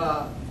have,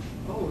 oh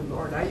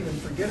Lord, I even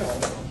forget all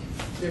of them.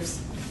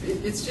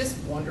 It's just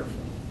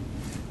wonderful.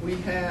 We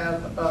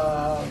have,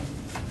 well,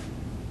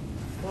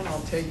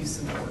 I'll tell you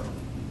some more.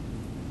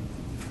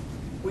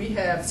 We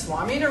have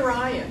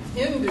Swaminarayan,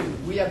 Hindu.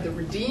 We have the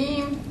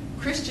Redeemed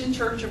Christian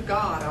Church of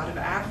God out of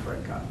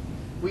Africa.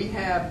 We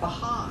have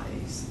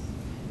Baha'is,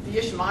 the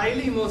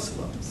Ismaili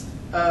Muslims,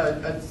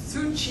 a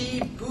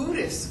Tzu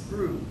Buddhist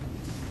group,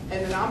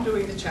 and then I'm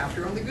doing the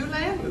chapter on the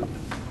Gulen Movement.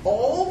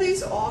 All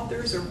these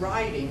authors are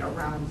writing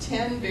around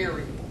 10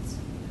 variables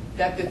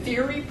that the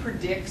theory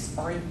predicts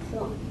are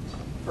important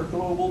for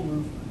global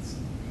movements.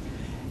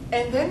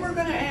 And then we're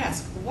going to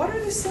ask, what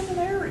are the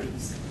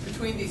similarities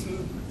between these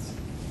movements?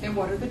 And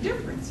what are the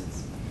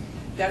differences?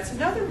 That's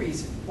another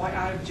reason why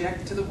I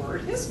object to the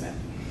word Hizmet.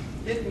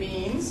 It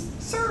means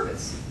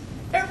service.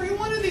 Every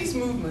one of these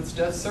movements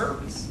does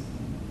service.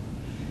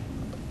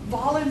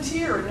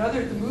 Volunteer,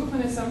 the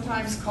movement is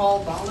sometimes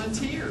called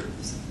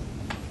volunteers.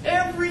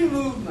 Every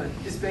movement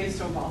is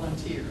based on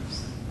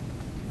volunteers.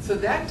 So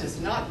that does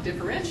not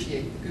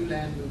differentiate the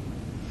Gulen movement.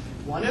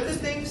 One of the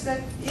things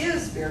that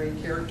is very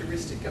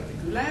characteristic of the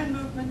Gulen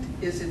movement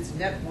is its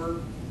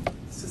network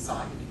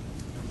society,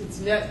 its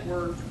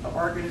network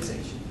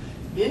organization.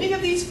 Many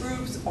of these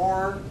groups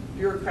are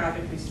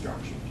bureaucratically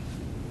structured.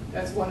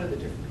 That's one of the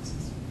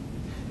differences.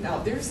 Now,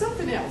 there's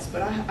something else,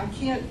 but I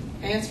can't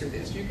answer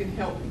this. You can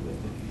help me with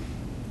it.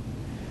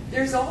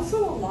 There's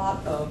also a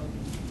lot of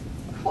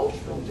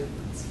cultural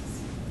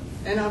differences.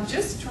 And I'm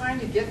just trying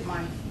to get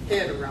my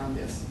head around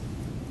this.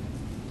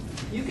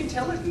 You can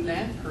tell a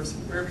Gulen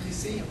person wherever you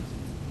see them.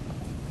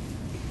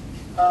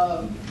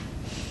 I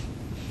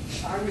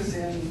was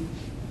in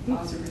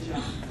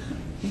Azerbaijan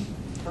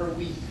for a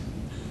week.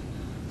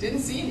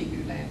 Didn't see any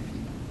Gulen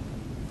people.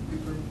 We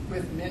were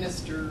with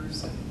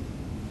ministers and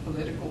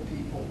political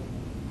people.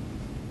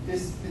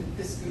 This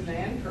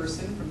Gulen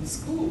person from the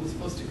school was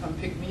supposed to come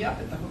pick me up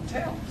at the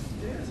hotel.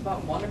 It was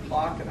about 1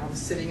 o'clock, and I was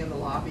sitting in the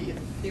lobby, and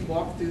he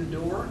walked through the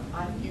door.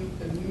 I knew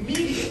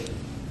immediately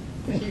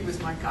that he was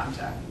my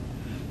contact.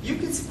 You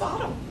can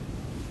spot him.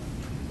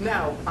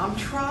 Now, I'm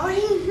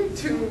trying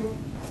to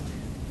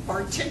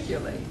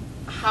articulate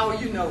how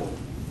you know him.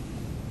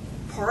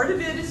 Part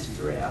of it is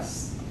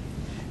dress.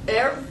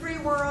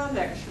 Everywhere I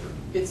lecture,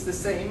 it's the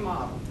same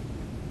model.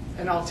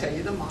 And I'll tell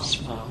you the model.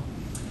 Smile.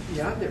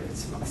 Yeah,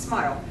 it's a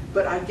smile.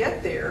 But I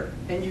get there,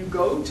 and you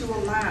go to a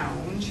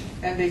lounge,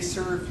 and they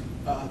serve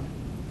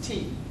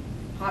tea,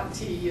 hot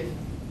tea, and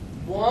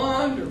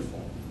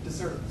wonderful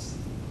desserts.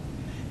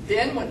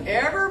 Then when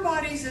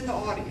everybody's in the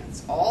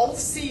audience, all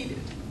seated,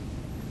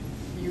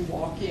 you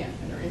walk in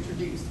and are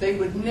introduced. They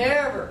would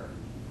never,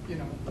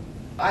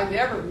 I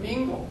never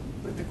mingle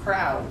with the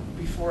crowd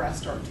before I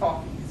start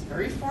talking. It's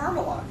very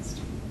formalized.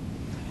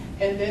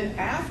 And then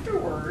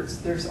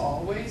afterwards, there's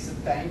always a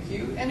thank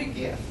you and a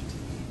gift.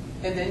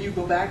 And then you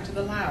go back to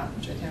the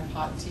lounge and have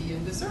hot tea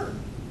and dessert.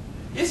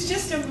 It's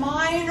just a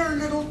minor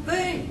little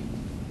thing.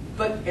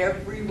 But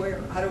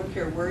everywhere, I don't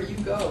care where you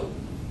go,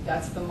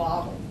 that's the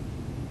model.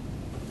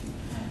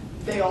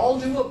 They all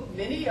do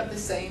many of the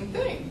same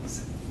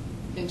things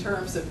in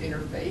terms of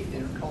interfaith,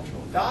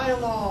 intercultural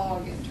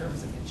dialogue, in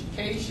terms of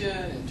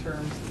education, in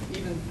terms of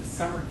even the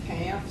summer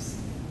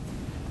camps.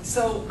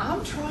 So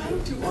I'm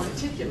trying to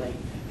articulate,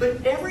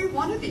 but every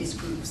one of these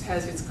groups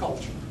has its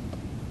culture.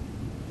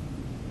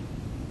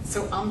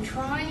 So I'm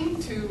trying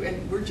to,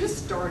 and we're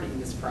just starting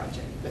this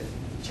project, but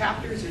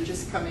chapters are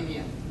just coming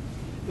in.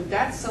 But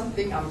that's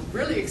something I'm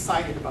really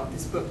excited about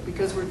this book,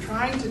 because we're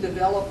trying to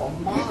develop a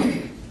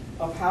model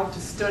of how to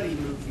study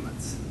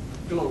movements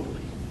globally.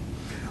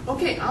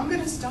 Okay, I'm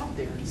going to stop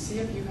there to see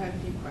if you have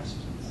any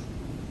questions,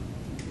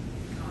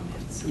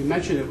 comments. You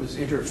mentioned it was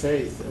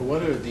interfaith.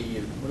 What is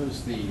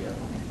the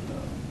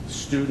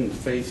student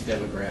faith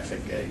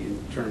demographic in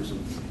terms of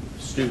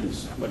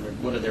students?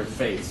 What are their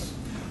faiths?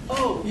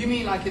 Oh, you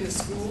mean like in the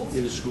schools?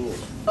 In the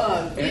schools.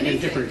 In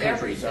different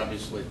countries,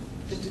 obviously.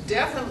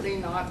 Definitely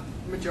not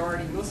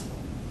majority Muslim.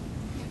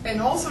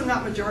 And also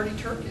not majority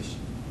Turkish.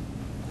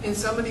 In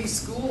some of these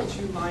schools,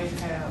 you might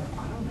have,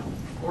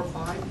 4 or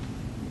 5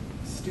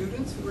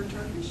 students who are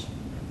Turkish.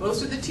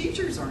 Most of the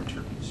teachers aren't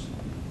Turkish.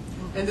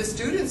 And the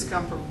students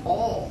come from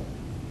all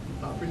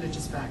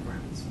religious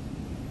backgrounds.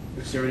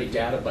 Is there any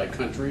data by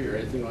country or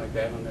anything like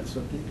that on that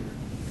subject?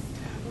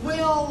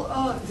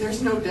 Well,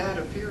 there's no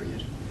data,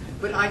 period.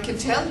 But I can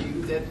tell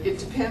you that it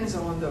depends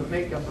on the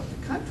makeup of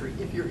the country.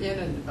 If you're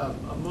in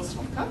a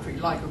Muslim country,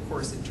 like, of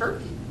course, in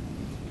Turkey,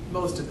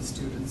 most of the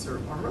students are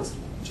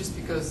Muslim, just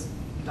because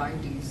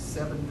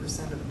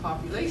 97% of the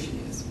population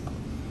is.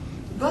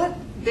 But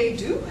they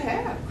do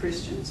have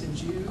Christians and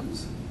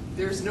Jews.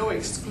 There's no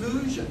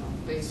exclusion on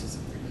the basis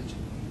of religion.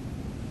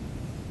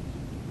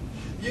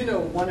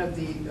 One of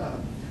the,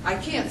 I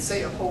can't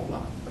say a whole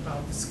lot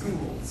about the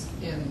schools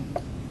in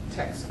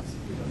Texas.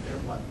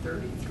 There are,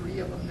 33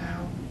 of them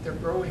now? They're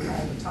growing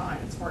all the time.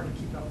 It's hard to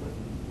keep up with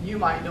them. You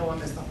might know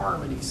them as the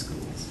Harmony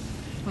schools.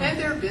 And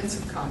there have been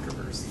some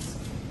controversies.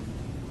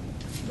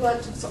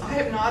 But, so I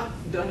have not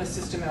done a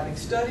systematic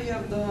study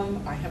of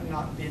them. I have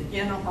not been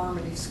in a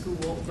Harmony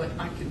school, but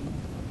I can,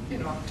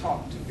 I've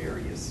talked to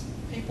various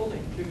people,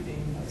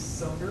 including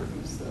Silver,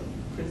 who's the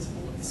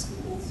principal of the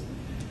schools,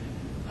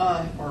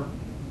 or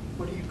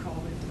what do you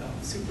call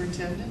it,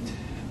 superintendent.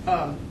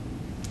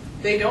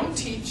 They don't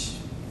teach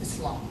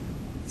Islam.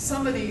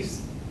 Some of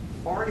these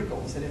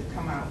articles that have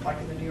come out, like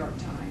in the New York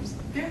Times,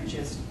 they're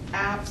just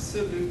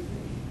absolutely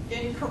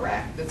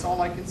incorrect. That's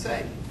all I can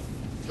say.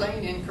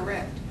 Plain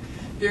incorrect.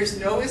 There's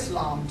no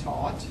Islam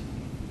taught.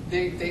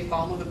 They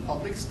follow the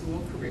public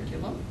school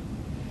curriculum.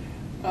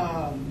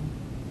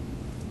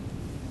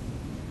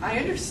 I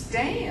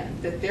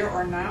understand that there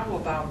are now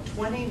about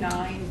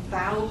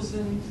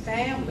 29,000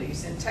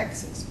 families in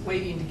Texas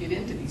waiting to get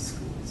into these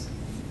schools.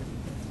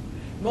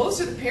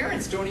 Most of the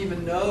parents don't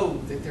even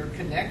know that they're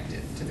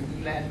connected to the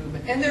Gulen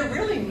movement, and they're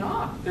really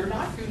not. They're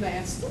not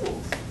Gulen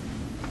schools.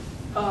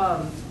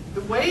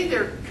 the way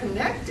they're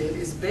connected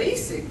is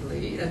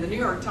basically, and the New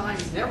York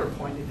Times never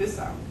pointed this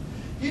out,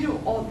 you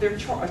know, they're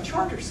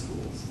charter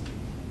schools.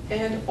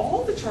 And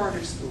all the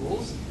charter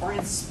schools are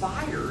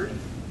inspired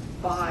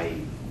by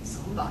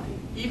somebody.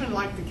 Even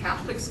like the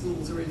Catholic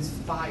schools are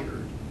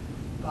inspired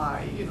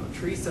by, you know,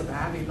 Teresa of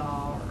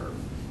Avila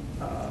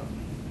or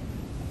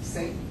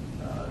St.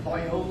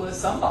 Loyola,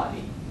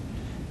 somebody.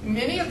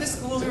 Many of the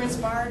schools are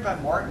inspired by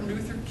Martin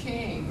Luther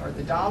King or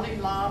the Dalai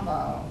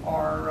Lama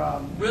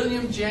or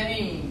William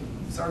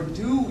Jennings or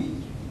Dewey.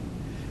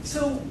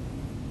 So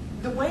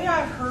the way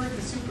I've heard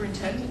the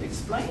superintendent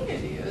explain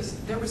it is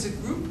there was a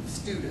group of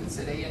students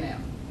at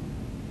A&M,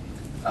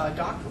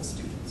 doctoral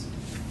students,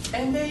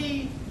 and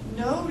they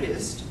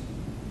noticed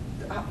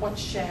what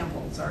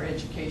shambles our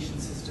education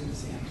system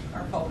is in,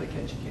 our public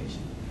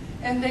education.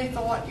 And they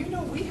thought, you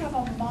know, we have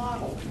a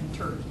model in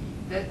Turkey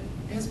that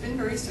has been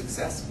very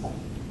successful.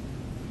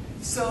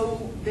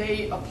 So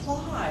they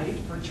applied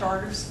for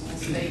charter school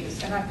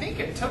status, and I think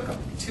it took them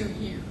 2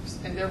 years.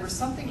 And there were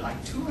something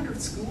like 200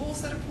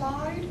 schools that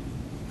applied,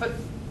 but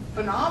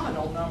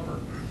phenomenal number.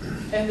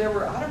 And there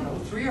were, I don't know,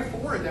 3 or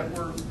 4 that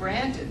were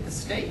granted the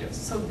status.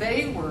 So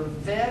they were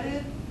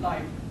vetted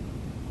like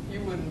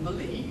you wouldn't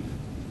believe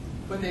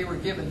when they were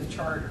given the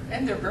charter.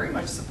 And they're very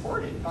much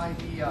supported by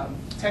the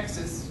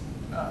Texas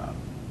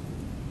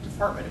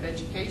Department of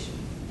Education.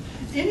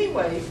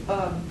 Anyway,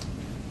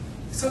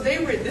 so they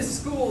were, this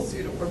schools,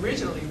 you know,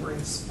 originally were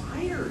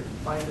inspired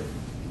by the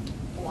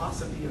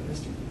philosophy of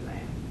Mr.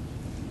 Gulen.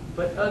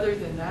 But other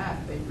than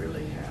that, they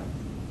really have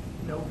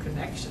no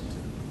connection to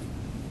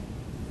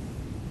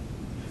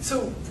it.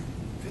 So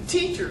the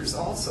teachers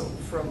also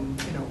from,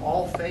 you know,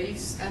 all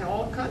faiths and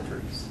all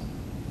countries,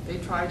 they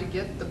try to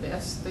get the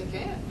best they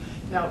can.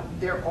 Now,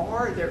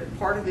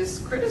 part of this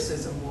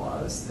criticism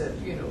was that,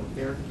 you know,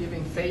 they're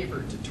giving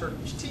favor to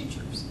Turkish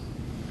teachers.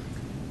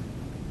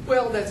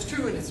 Well, that's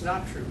true and it's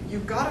not true.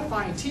 You've got to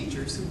find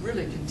teachers who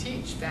really can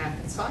teach math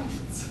and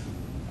science.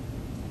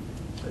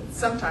 But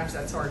sometimes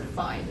that's hard to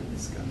find in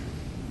this country.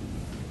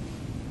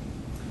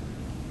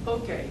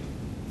 Okay,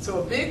 so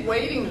a big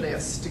waiting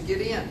list to get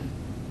in.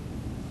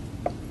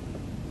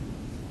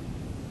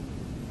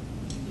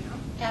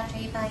 Dr.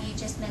 Ebaugh, you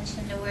just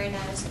mentioned a word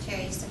I was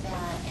curious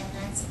about, and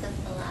that's the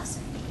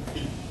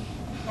philosophy.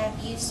 Have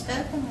you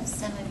spoken with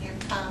some of your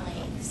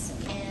colleagues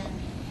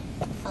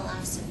in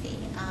philosophy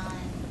on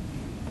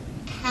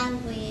how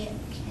we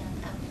can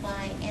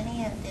apply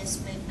any of this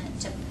movement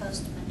to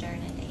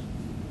postmodernity?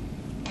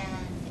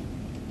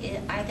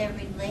 And are there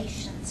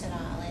relations at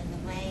all in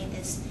the way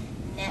this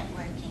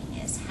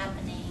networking is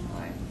happening?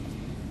 Or,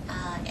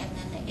 and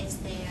then is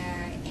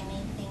there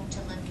anything to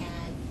look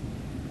at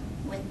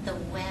with the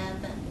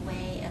web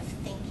way of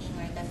thinking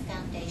or the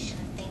foundation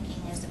of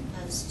thinking as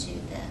opposed to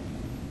the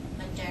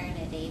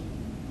modernity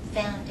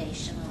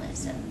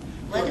foundationalism?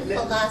 What do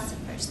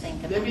philosophers think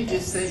about this? Let me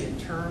just say in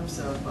terms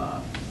of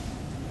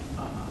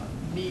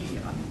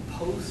media,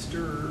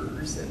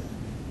 posters, and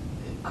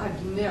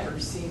I've never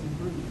seen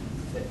a group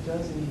that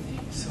does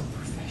anything so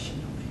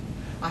professionally.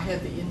 I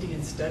had the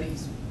Indian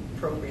Studies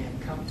program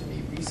come to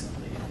me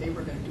recently, and they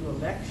were going to do a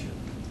lecture.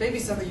 Maybe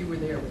some of you were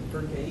there with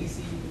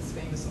Verghese, this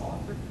famous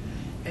author,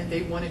 and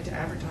they wanted to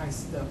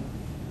advertise the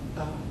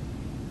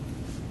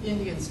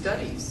Indian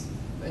Studies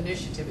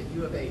initiative at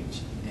U of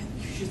H.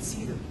 And you should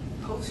see the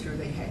poster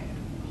they had,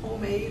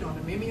 homemade on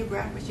a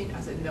mimeograph machine. I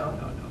said, no,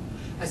 no, no.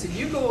 I said,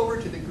 you go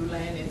over to the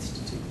Gulen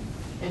Institute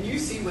and you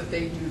see what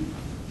they do.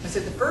 I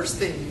said, the first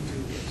thing you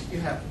do is you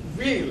have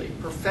really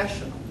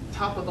professional,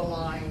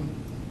 top-of-the-line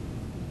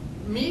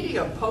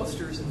media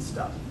posters and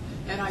stuff.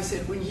 And I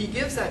said, when he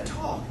gives that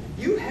talk,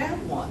 you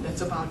have one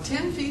that's about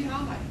 10 feet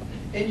high,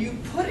 and you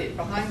put it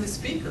behind the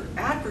speaker,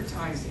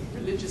 advertising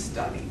religious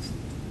studies.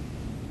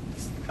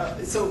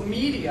 So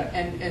media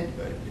and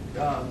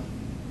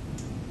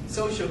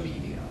social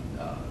media,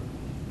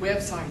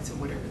 websites and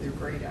whatever, they're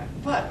great at.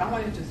 But I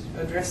wanted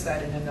to address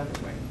that in another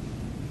way.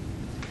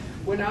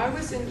 When I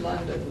was in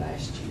London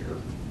last year,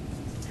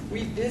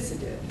 we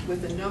visited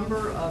with a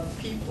number of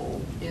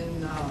people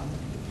in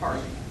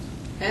Parliament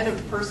and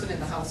a person in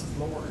the House of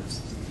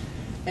Lords.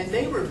 And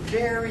they were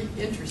very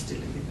interested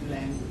in the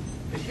Gulen movement.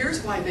 But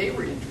here's why they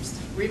were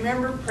interested.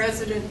 Remember,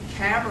 President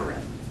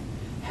Cameron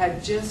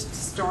had just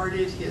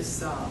started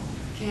his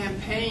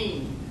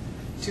campaign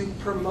to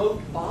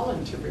promote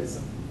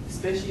voluntarism,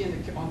 especially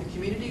on the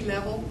community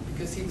level,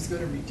 because he was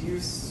going to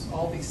reduce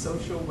all these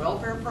social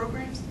welfare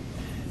programs.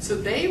 So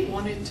they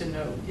wanted to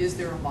know, is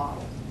there a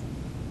model?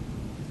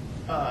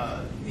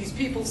 These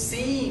people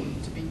seem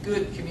to be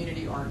good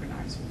community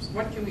organizers.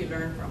 What can we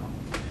learn from them?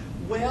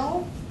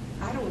 Well,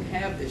 I don't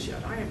have this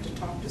yet. I have to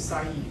talk to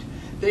Saeed.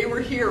 They were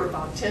here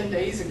about 10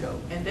 days ago,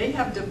 and they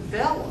have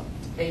developed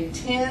a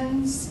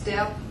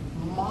 10-step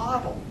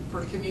model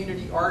for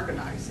community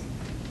organizing.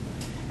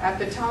 At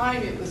the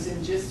time, it was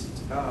in just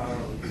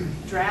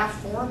draft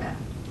format,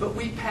 but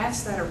we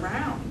passed that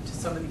around to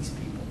some of these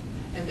people,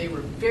 and they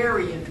were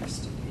very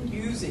interested in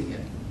using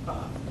it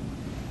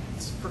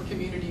for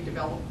community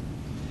development.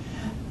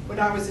 When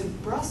I was in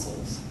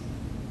Brussels,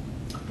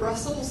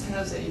 Brussels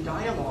has a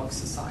dialogue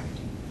society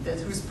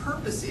whose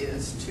purpose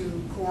is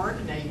to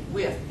coordinate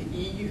with the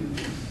EU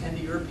and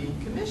the European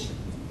Commission.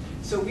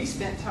 So we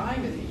spent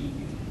time in the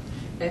EU,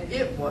 and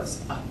it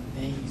was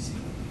amazing.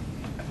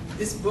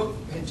 This book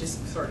had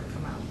just started to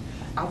come out.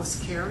 I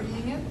was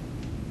carrying it,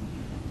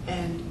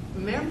 and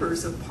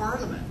members of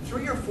Parliament,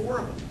 3 or 4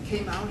 of them,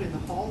 came out in the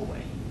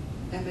hallway,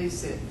 and they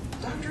said,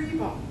 "Dr.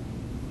 Ebaugh,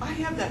 I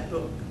have that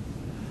book.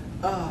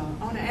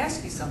 I want to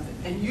ask you something."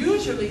 And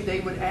usually they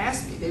would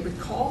ask me, they would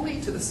call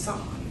me to the side.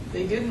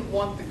 They didn't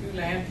want the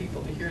Gulen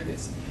people to hear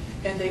this.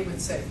 And they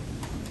would say,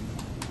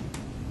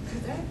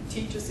 "Could that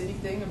teach us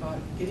anything about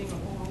getting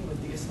along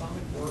with the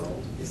Islamic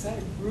world? Is that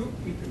a group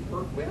we could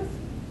work with?"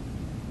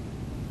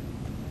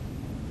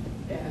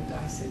 And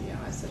I said, "Yeah."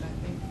 I said, "I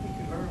think we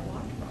could learn a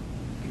lot from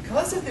it,"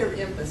 because of their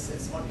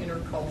emphasis on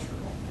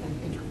intercultural and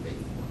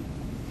interfaith work.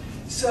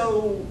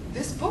 So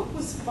this book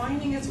was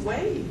finding its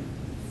way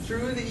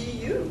through the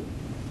EU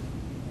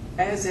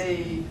as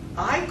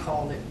I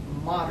call it,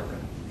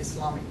 moderate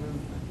Islamic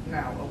movement.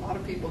 Now, a lot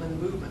of people in the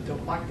movement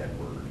don't like that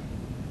word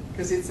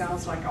because it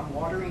sounds like I'm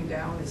watering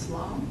down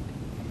Islam.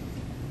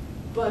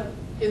 But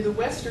in the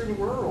Western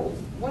world,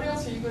 what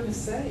else are you going to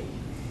say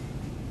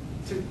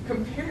to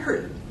compare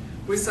it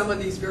with some of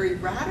these very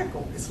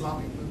radical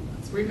Islamic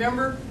movements?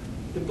 Remember,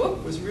 the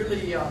book was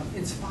really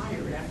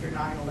inspired after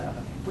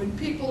 9/11, when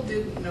people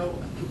didn't know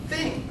a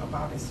thing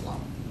about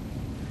Islam.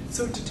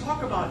 So to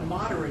talk about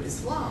moderate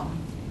Islam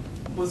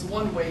was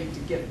one way to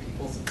get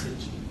people's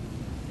attention.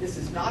 This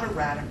is not a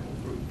radical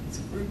group. It's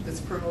a group that's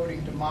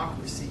promoting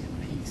democracy and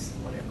peace,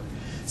 whatever.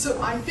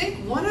 So I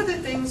think one of the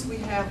things we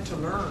have to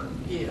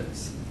learn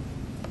is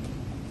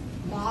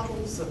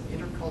models of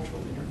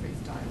intercultural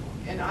interfaith dialogue.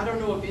 And I don't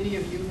know if any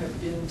of you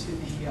have been to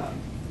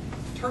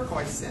the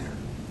Turquoise Center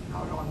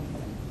out on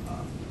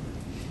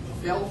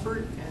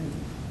Belfort and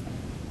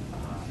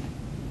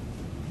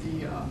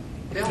the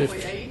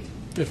Beltway 8.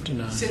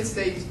 59. Since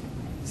they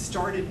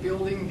started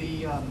building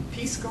the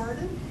Peace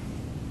Garden,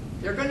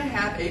 they're going to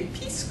have a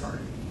Peace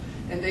Garden.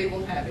 And they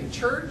will have a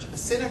church, a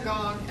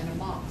synagogue, and a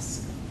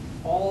mosque,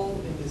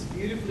 all in this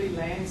beautifully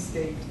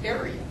landscaped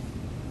area.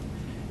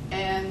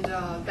 And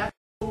that's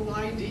the whole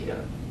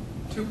idea,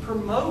 to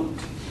promote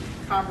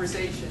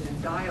conversation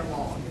and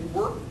dialogue and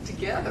work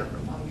together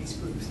among these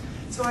groups.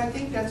 So I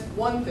think that's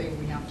one thing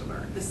we have to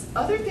learn. This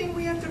other thing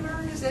we have to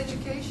learn is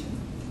education.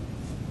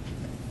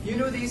 You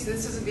know, these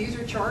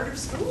are charter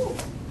schools,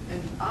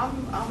 and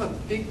I'm a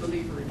big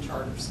believer in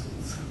charter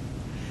schools.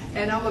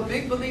 And I'm a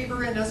big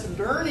believer in us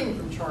learning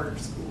from charter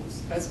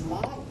schools as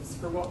models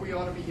for what we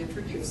ought to be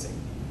introducing.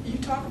 You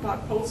talk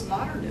about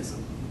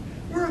postmodernism.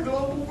 We're a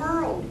global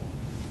world.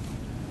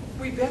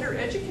 We better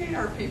educate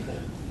our people.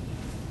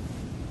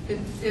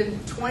 In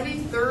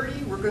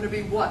 2030, we're going to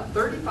be what,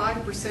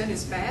 35%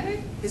 Hispanic?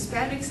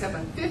 Hispanics have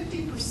a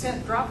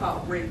 50%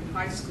 dropout rate in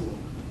high school.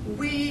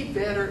 We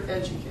better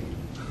educate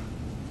them,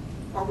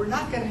 or we're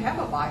not going to have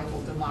a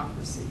viable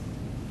democracy.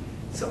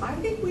 So I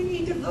think we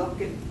need to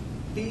look at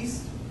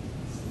these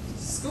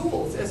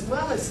schools, as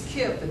well as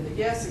KIPP and the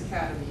Yes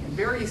Academy and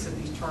various of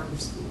these charter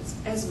schools,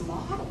 as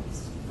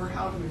models for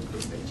how to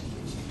improve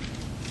education.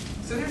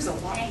 So there's a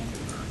lot to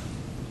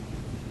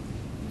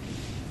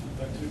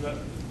learn.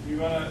 Do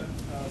you want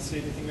to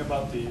say anything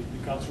about the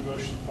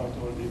controversial part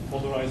or the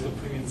polarized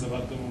opinions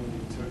about the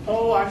movement in Turkey?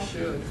 Oh, I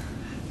should.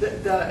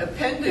 The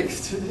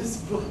appendix to this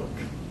book,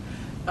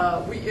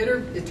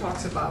 it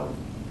talks about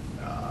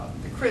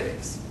the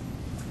critics.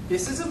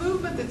 This is a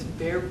movement that's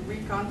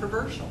very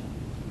controversial.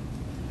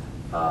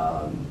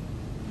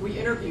 We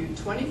interviewed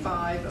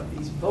 25 of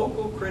these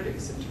vocal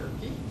critics in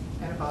Turkey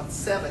and about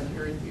 7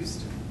 here in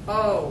Houston.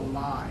 Oh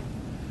my.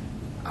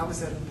 I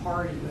was at a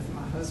party with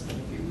my husband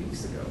a few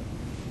weeks ago,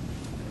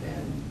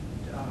 and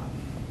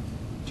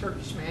a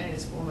Turkish man and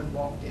his woman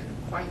walked in,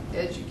 a quite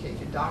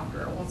educated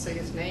doctor. I won't say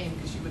his name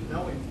because you would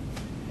know him.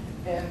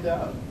 And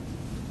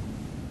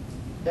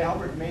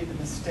Albert made the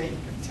mistake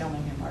of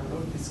telling him I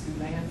wrote this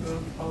Gulen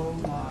book. Oh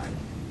my.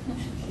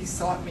 He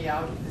sought me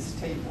out at this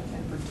table,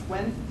 and for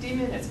 20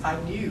 minutes I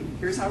knew,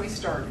 here's how he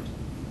started.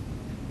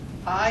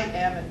 I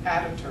am an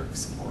Ataturk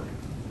supporter.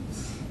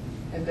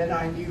 And then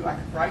I knew I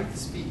could write the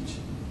speech,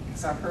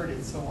 because I've heard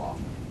it so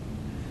often.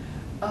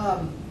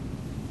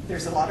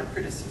 There's a lot of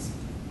criticism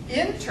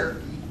in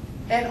Turkey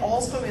and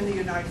also in the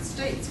United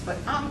States, but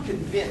I'm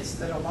convinced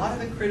that a lot of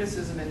the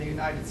criticism in the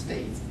United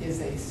States is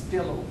a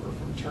spillover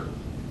from Turkey.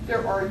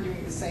 They're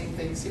arguing the same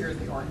things here as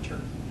they are in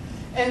Turkey.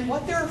 And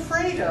what they're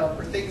afraid of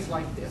are things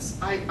like this.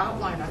 I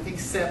outline, I think,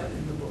 7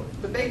 in the book,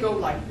 but they go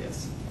like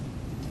this.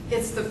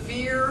 It's the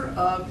fear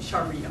of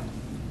Sharia,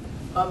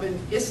 of an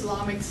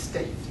Islamic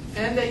state.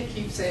 And they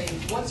keep saying,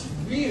 what's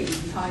really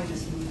behind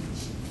this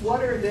movement?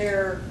 What are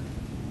their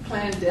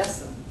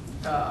clandestine,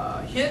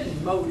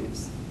 hidden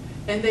motives?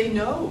 And they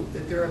know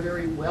that they're a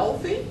very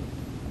wealthy,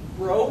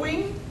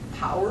 growing,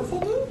 powerful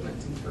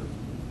movement in Turkey.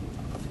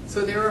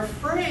 So they're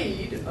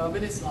afraid of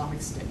an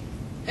Islamic state.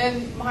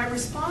 And my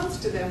response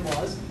to them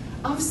was,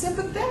 I'm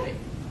sympathetic.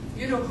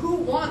 You know, who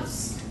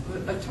wants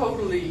a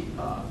totally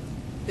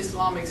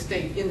Islamic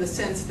State in the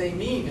sense they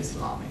mean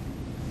Islamic.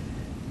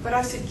 But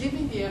I said, give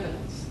me the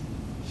evidence.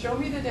 Show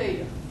me the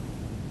data.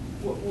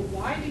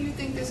 Why do you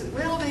think this is?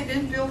 Well, they've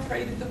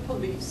infiltrated the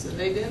police, and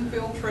they've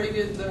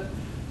infiltrated the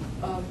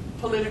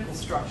political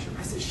structure.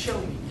 I said, show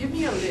me. Give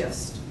me a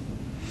list.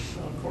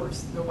 Well, of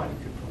course, nobody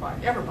could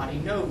provide. Everybody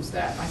knows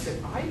that. I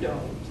said, I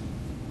don't.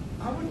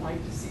 I would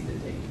like to see the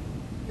data.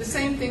 The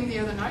same thing the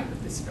other night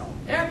with this film.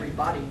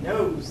 Everybody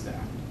knows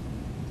that.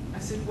 I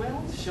said,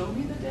 well, show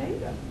me the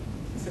data.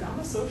 I said, I'm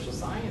a social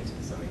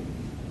scientist. I mean,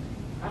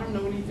 I don't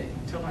know anything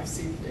until I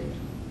see the data.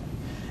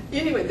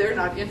 Anyway, they're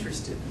not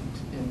interested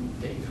in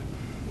data.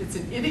 It's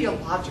an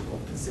ideological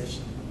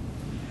position.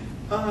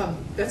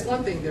 That's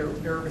one thing they're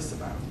nervous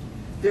about.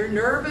 They're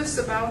nervous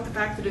about the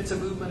fact that it's a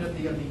movement of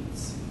the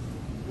elites.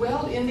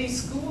 Well, in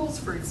these schools,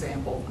 for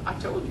example, I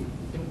told you,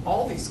 in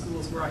all these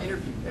schools where I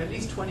interviewed, at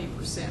least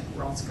 20%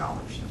 were on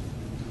scholarship.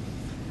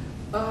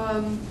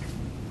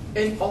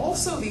 And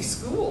also these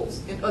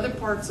schools in other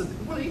parts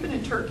of, well, even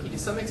in Turkey to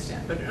some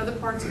extent, but in other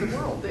parts of the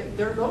world,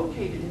 they're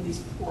located in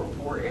these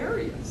poor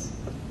areas.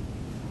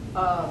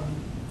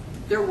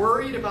 They're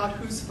worried about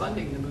who's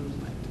funding the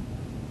movement.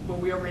 Well,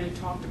 we already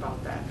talked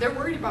about that. They're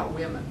worried about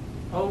women.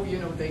 Oh, you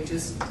know, they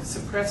just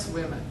suppress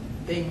women.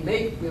 They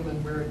make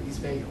women wear these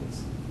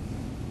veils.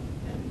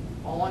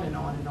 And on and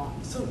on and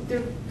on. So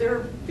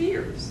they're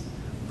fears.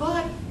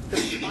 But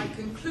my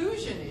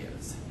conclusion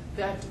is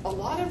that a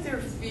lot of their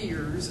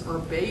fears are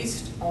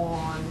based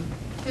on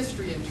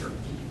history in Turkey.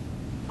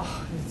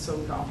 Oh, it's so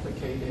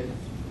complicated.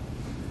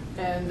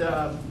 And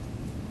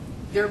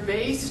they're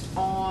based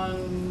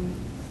on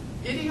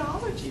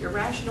ideology,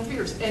 irrational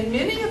fears. And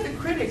many of the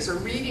critics are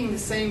reading the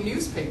same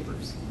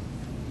newspapers.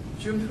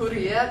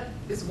 Cumhuriyet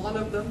is one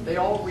of them. They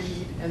all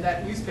read, and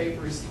that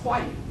newspaper is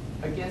quite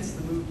against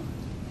the movement.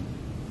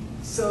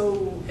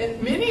 So,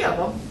 and many of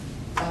them,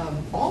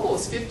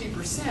 almost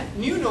 50%,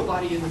 knew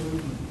nobody in the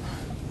movement.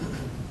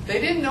 They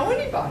didn't know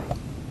anybody.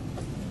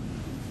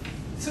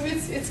 So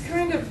it's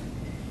kind of,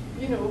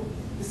 you know,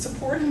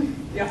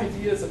 supporting the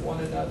ideas of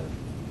one another.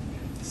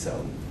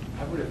 So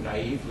I would have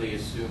naively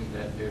assumed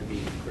that there'd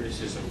be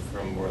criticism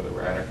from more the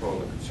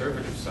radical and the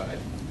conservative side.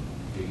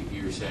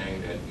 You were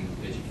saying that in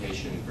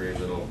education, very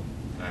little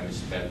time is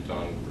spent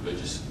on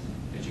religious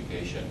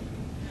education.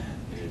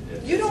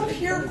 You don't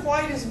hear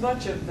quite as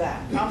much of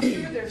that. I'm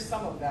sure there's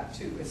some of that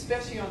too,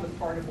 especially on the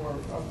part of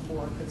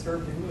more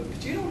conservative movement.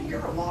 But you don't hear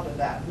a lot of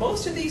that.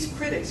 Most of these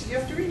critics, you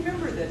have to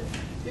remember that,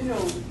 you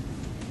know,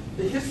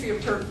 the history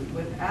of Turkey,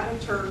 when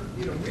Ataturk,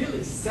 you know,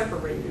 really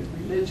separated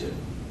religion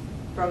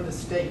from the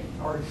state,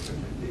 or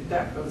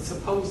that was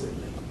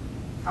supposedly.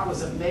 I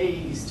was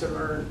amazed to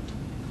learn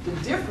the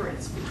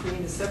difference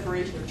between the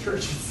separation of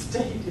church and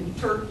state in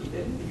Turkey and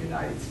in the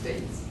United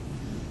States.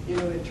 You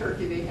know, in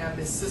Turkey they have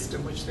this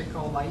system which they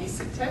call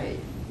laïcité,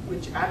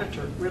 which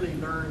Ataturk really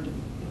learned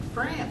in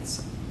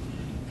France.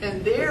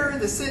 And there,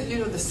 the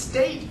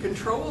state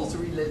controls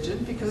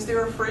religion because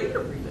they're afraid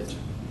of religion.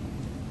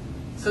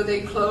 So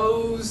they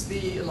close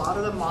a lot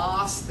of the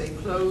mosques, they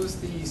closed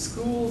the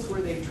schools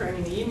where they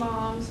train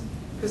imams,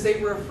 because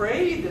they were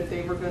afraid that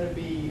they were going to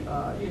be,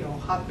 you know,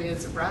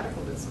 hotbeds of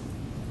radicalism,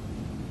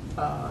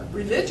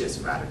 religious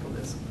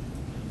radicalism.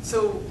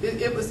 So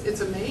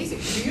it's amazing.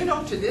 Do you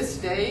know to this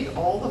day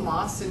all the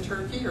mosques in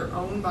Turkey are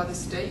owned by the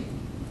state?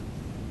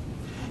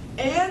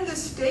 And the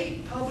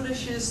state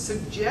publishes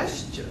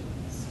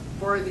suggestions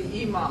for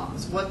the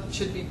imams, what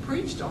should be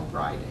preached on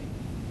Friday.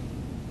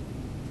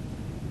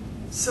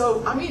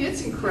 So, I mean,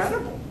 it's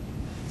incredible.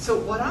 So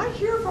what I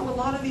hear from a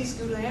lot of these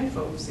Gulen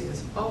folks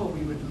is, oh,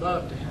 we would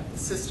love to have the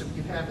system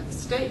you have in the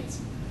States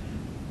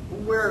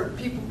where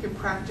people can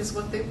practice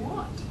what they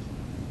want.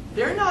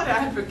 They're not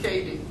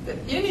advocating that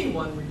any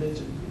one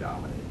religion be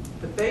dominant,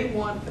 but they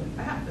want an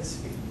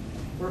atmosphere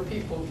where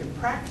people can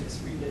practice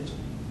religion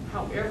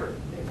however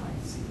they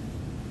might see it.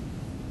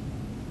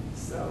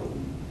 So,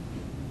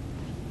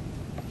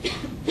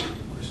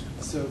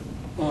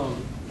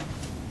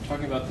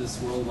 talking about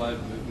this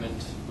worldwide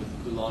movement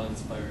with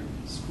Gulen-inspired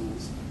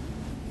schools,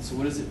 so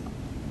what is it,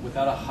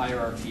 without a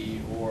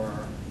hierarchy or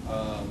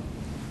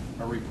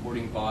a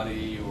reporting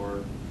body,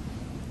 or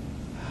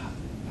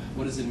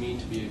what does it mean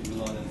to be a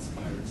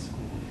Gulen-inspired school?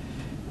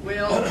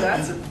 Well,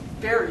 that's a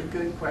very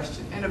good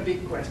question and a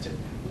big question.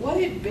 What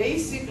it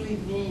basically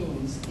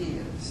means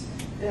is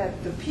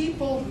that the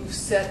people who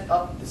set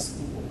up the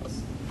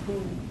schools,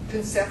 who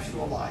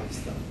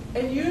conceptualize them,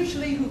 and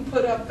usually who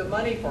put up the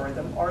money for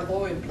them,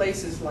 although in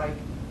places like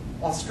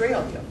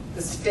Australia,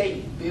 the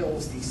state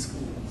builds these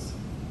schools.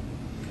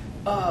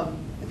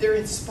 They're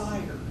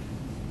inspired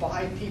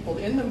by people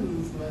in the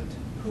movement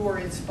who are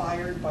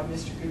inspired by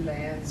Mr.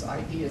 Gulen's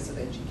ideas of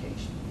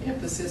education.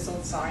 Emphasis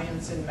on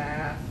science and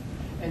math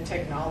and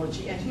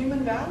technology and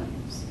human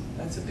values.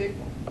 That's a big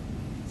one.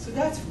 So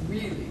that's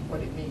really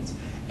what it means.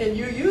 And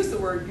you use the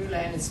word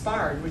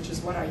Gulen-inspired, which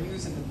is what I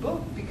use in the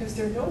book, because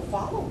there are no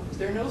followers,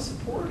 there are no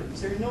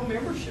supporters, there are no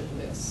membership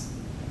lists.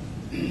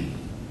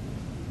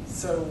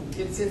 So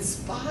it's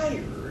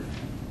inspired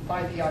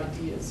by the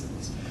ideas of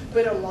this.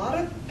 But a lot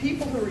of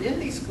people who are in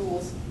these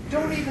schools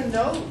don't even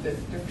know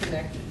that they're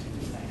connected to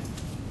Gulen.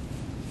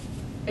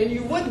 And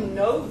you wouldn't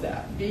know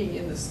that being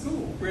in the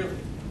school, really.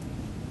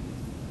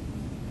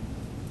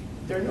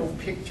 There are no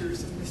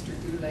pictures of Mr.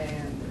 Gulen.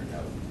 There are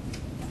no.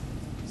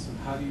 So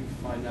how do you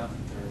find out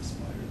that they're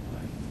inspired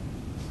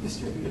by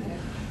Mr. Gulen?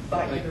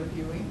 By Like-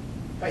 interviewing.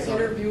 By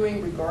Sorry.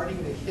 interviewing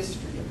regarding the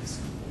history of the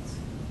schools.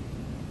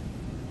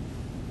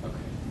 Okay.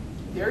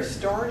 They're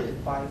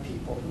started by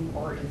people who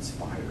are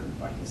inspired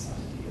by his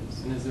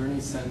ideas. And is there any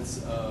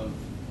sense of,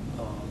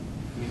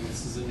 I mean,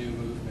 this is a new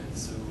movement,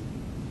 so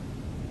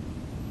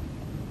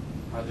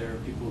are there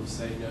people who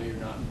say, no, you're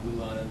not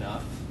Gulen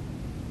enough?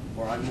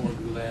 Or I'm more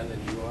Gulen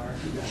than you are?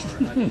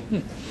 Or, I mean,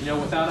 you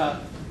know,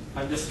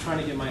 I'm just trying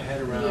to get my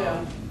head around,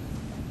 Yeah.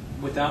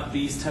 without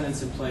these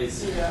tenets in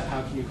place, Yeah.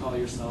 how can you call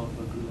yourself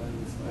a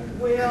Gulen inspired?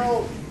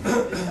 Well,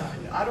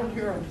 I don't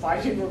hear them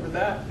fighting over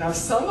that. Now,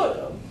 some of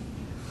them,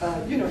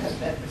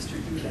 have met Mr.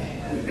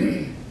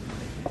 Gulen.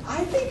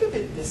 I think of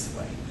it this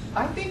way.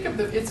 I think of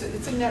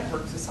it's a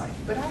network society,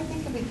 but I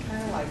think of it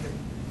kind of like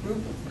a group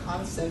of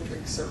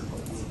concentric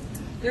circles.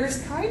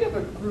 There's kind of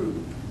a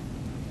group,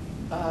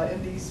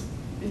 and these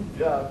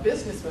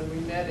businessmen we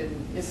met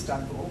in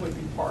Istanbul would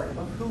be part of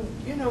them, who,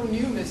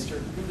 knew Mr.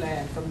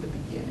 Gulen from the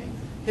beginning.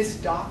 His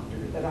doctor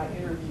that I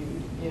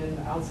interviewed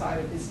outside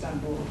of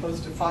Istanbul, close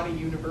to Fatih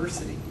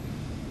University,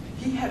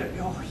 he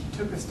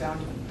took us down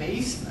to the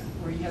basement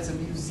where he has a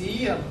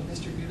museum of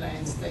Mr.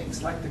 Gulen's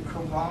things, like the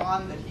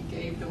Quran that he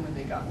gave them when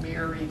they got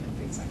married and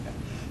things like that.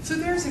 So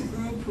there's a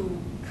group who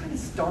kind of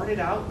started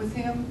out with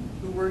him,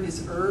 who were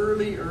his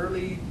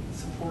early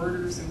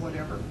supporters and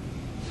whatever.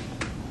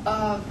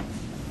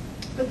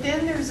 But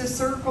then there's a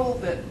circle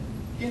that,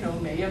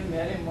 may have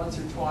met him once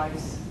or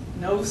twice,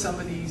 know some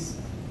of these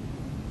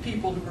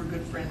people who were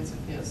good friends of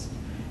his.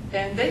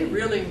 And they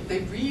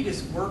read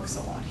his works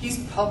a lot.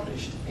 He's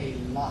published a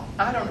lot.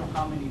 I don't know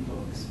how many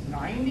books,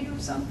 90 or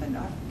something?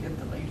 I forget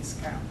the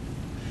latest count.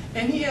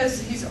 And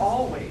he's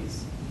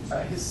always,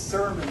 his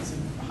sermons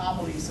and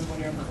homilies and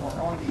whatever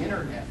are on the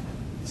internet.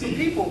 So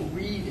people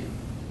read him.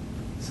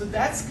 So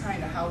that's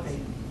kind of how they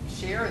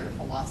share the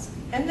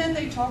philosophy. And then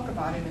they talk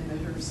about him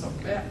in their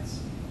sohbets.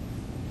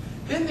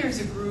 Then there's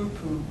a group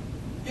who,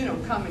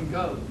 come and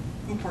go,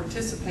 who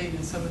participate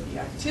in some of the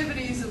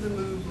activities of the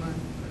movement,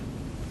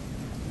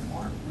 but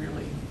aren't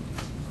really,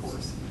 of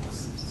course.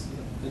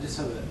 I just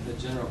have a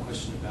general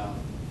question about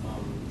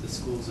the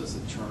schools as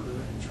a charter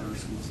and charter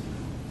schools.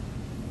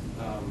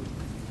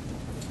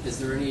 Is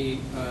there any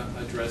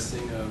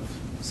addressing of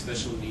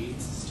special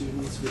needs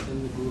students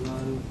within the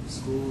Gulen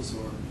schools,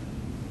 or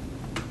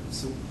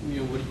so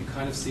what you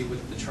kind of see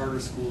with the charter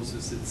schools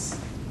is it's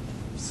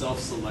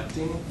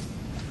self-selecting,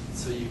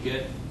 so you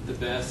get the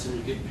best and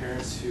you get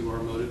parents who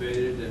are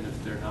motivated, and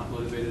if they're not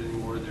motivated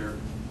anymore,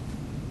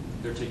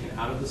 they're taken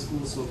out of the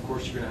school. So of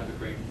course you're going to have a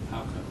great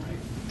outcome, right?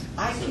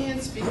 I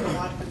can't speak a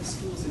lot for the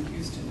schools in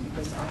Houston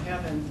because I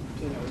haven't,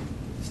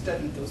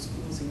 studied those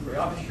schools in Korea.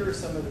 I'm sure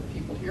some of the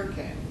people here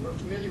can, who are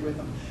familiar with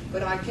them.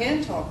 But I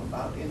can talk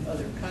about in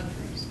other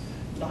countries,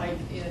 like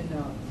in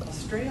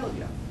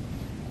Australia.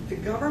 The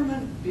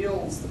government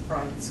builds the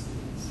private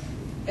schools,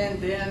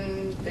 and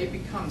then they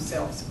become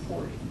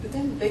self-supporting. But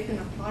then they can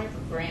apply for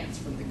grants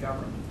from the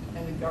government,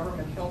 and the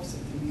government helps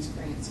them through these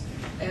grants.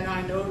 And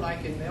I know,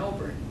 like in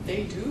Melbourne,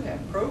 they do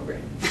have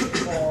programs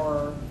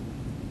for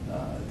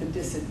the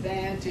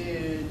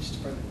disadvantaged,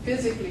 for the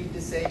physically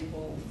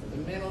disabled, for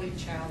the mentally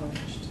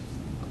challenged.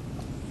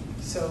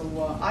 So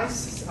I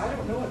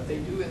don't know what they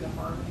do in the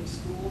Harmony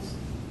schools.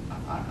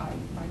 I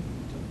don't know.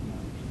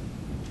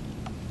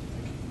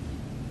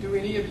 Do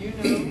any of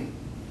you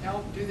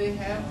know? Do they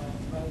have?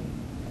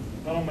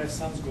 One of my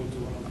sons go to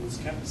one of those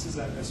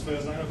campuses, and as far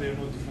as I know, they are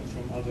no different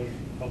from other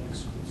public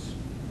schools.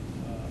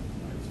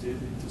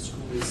 If the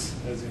school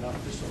has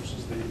enough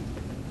resources, they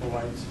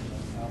provide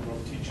a number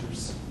of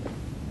teachers.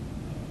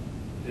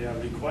 They are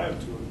required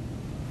to,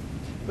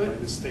 by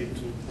the state,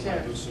 to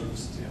provide those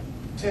services.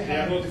 Yeah. They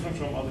are no different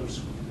from other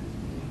schools.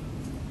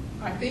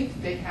 I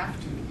think they have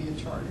to be a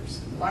charter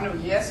school. I know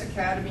Yes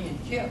Academy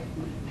and KIP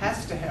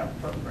has to have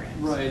programs.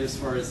 Right, as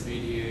far as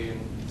VDA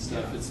and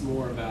stuff, Yeah. it's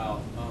more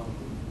about,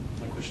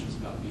 my question is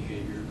about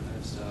behavior kind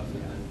of stuff,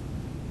 and then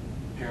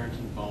parent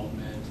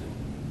involvement,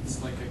 and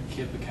it's like a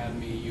KIP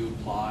Academy, you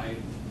apply,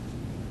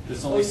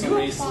 there's only so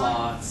many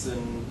slots,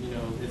 and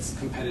it's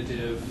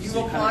competitive. You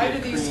so apply kind to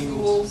of get these creamed.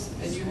 schools,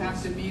 and you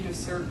have to meet a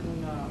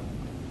certain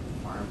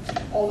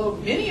requirement. Although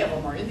many of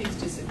them are in these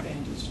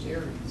disadvantaged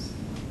areas.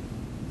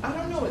 I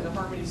don't know in the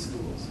Harmony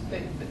schools.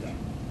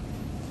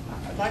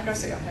 Like I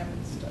say, I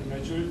haven't The studied.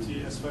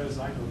 majority, as far as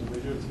I know, the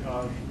majority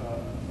are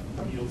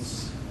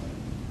meals,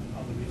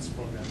 on the meals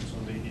program, so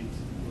they need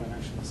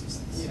financial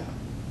assistance. Yeah.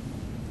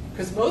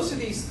 Because most of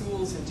these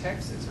schools in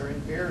Texas are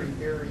in very,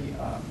 very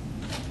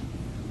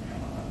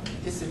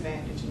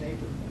disadvantaged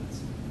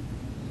neighborhoods.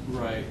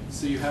 Right,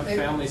 so you have And-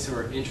 families who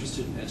are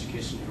interested in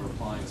education who are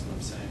applying, is what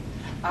I'm saying.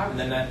 And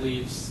then that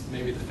leaves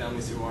maybe the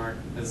families who aren't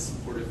as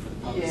supportive for the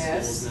public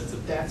Yes, schools,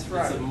 and that's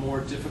right. it's a more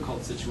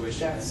difficult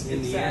situation That's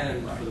in the exactly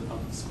end right. for the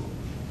public school.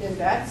 In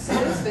that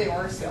sense, they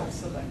are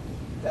self-selected.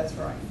 That's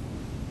right.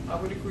 I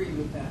would agree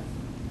with that.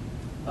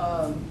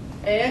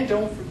 And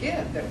don't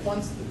forget that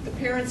once the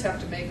parents have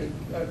to make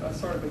a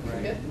sort of a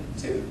commitment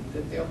too,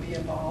 that they'll be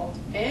involved,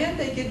 and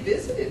they get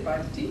visited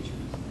by the teachers.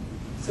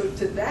 So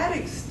to that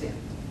extent,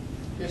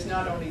 there's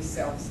not only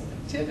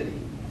self-selectivity,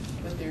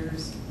 but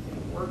there's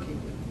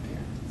working with the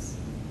parents.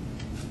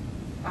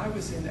 I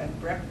was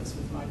at breakfast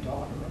with my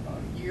daughter about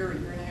a year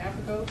and a half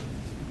ago,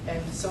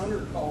 and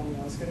Soner called me.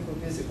 I was going to go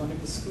visit one of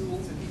his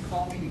schools, and he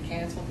called me to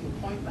cancel the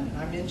appointment.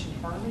 And I mentioned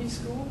Harmony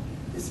School.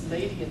 This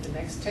lady at the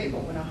next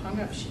table, when I hung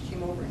up, she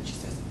came over and she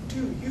says,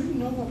 "Do you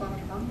know about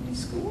Harmony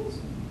Schools?"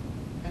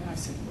 And I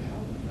said, "Well,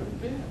 a little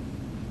bit."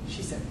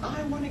 She said,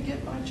 "I want to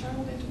get my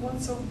child into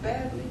one so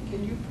badly.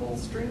 Can you pull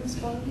strings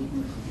for me?"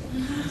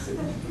 I said,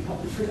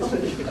 "Not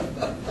really."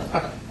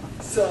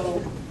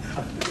 So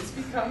it's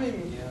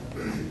becoming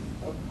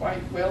a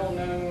quite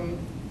well-known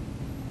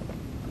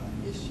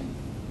issue.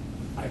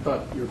 I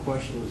thought your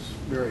question was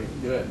very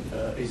good.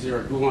 Is there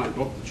a Gulen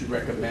book that you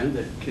recommend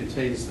that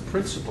contains the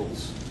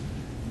principles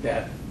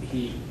that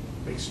he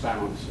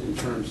expounds in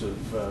terms of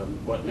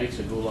what makes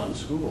a Gulen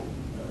school?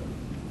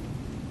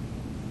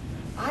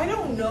 I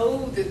don't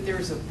know that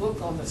there's a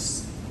book on the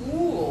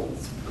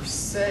schools per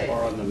se.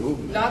 Or on the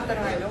movement? Not that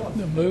I know of.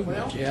 The movement,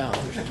 Well, yeah,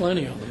 there's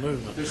plenty on the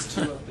movement. There's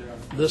two up there.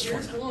 This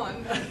There's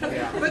one. one,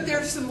 Yeah. but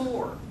there's some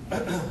more.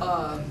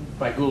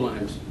 By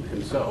Gulen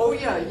himself? Oh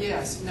yeah,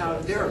 yes. Now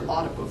there are a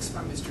lot of books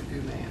by Mr.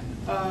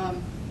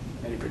 Gulen.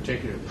 Any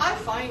particular? I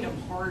find them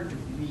hard to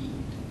read.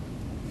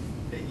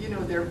 You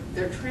know,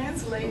 they're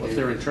translated. Well, if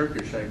they're in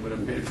Turkish, I would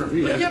have made it for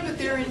me. Well, yeah, but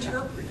they're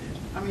interpreted.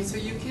 I mean, so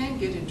you can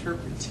get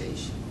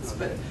interpretations.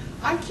 But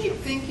I keep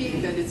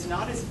thinking that it's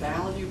not as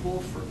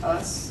valuable for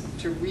us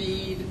to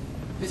read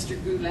Mr.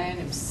 Gulen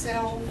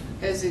himself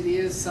as it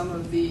is some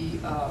of the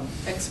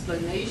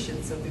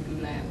explanations of the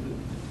Gulen movement.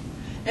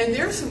 And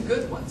there's some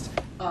good ones.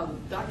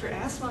 Dr.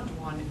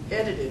 Aslantuan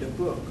edited a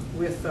book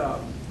with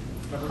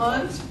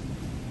Hunt.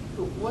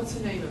 What's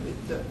the name of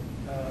it?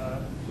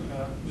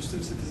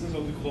 Muslim citizens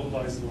of the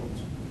globalized world.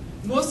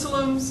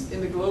 Muslims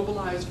in the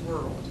globalized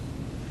world.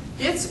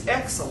 It's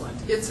excellent.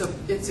 It's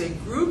a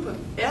group of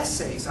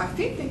essays. I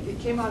think it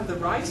came out of the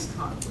Rice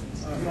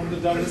Conference. From the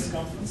Dallas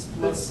Conference,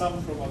 plus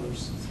some from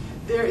others.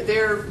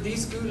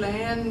 These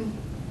Gulen,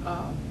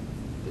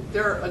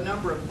 there are a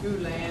number of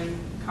Gulen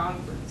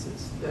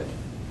conferences that,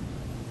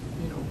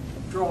 you know,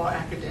 draw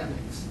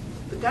academics.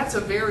 But that's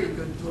a very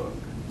good book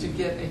to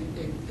get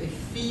a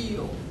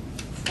feel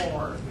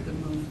for the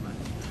movement.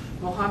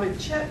 Mohammed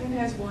Chetin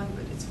has one,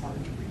 but it's hard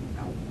to read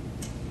now,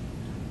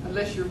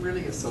 unless you're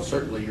really a Well, social.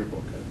 certainly your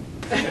book.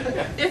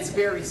 It's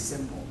very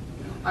simple.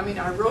 I mean,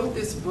 I wrote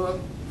this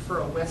book for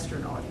a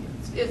Western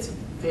audience. It's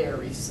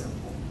very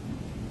simple.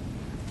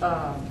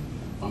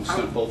 I'm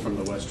simple from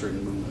the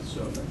Western movement, so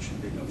that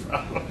should be no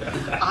problem.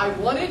 I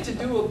wanted to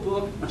do a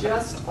book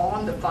just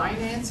on the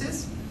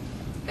finances,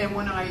 and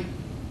when I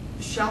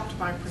shopped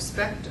my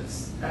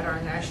prospectus at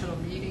our national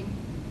meeting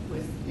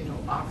with, you know,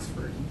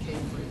 Oxford and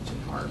Cambridge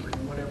and Harvard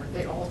and whatever,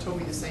 they all told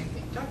me the same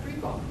thing. Dr.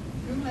 Ebaugh,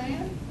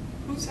 Gulen?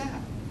 Who's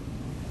that?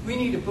 We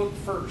need a book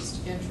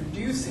first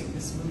introducing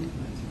this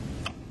movement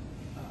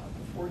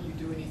before you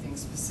do anything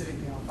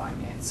specifically on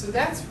finance. So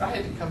I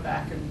had to come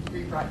back and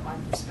rewrite my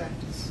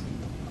prospectus.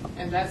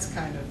 And that's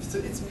kind of, so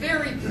it's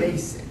very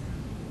basic.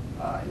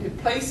 It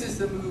places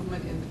the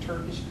movement in the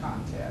Turkish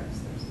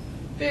context. There's a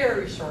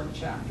very short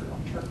chapter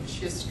on Turkish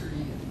history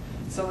and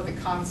some of the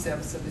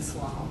concepts of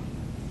Islam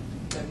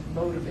that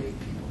motivate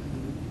people in the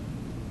movement.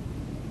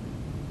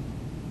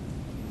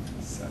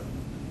 So.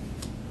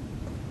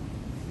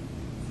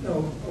 No,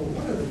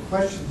 one of the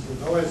questions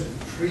that always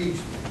intrigues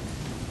me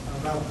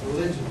about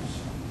religions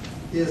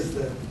is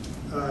that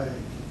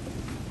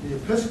the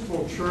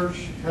Episcopal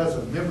Church has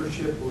a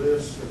membership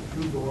list of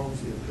who belongs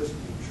to the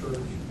Episcopal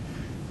Church.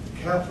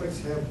 The Catholics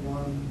have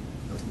one,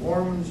 the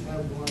Mormons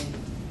have one,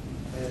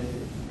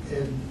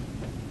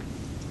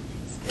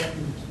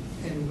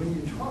 and when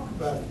you talk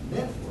about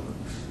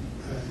networks,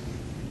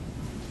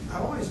 I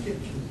always get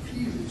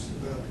confused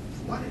about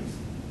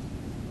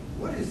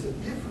what is the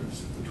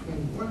difference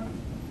between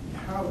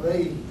how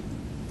they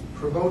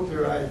promote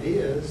their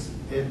ideas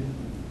and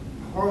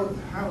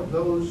how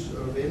those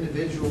of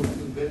individuals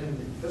who've been in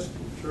the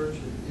Episcopal Church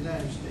in the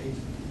United States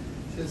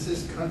since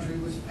this country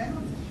was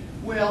founded.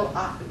 Well,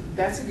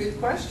 that's a good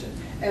question.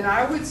 And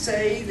I would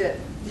say that,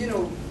 you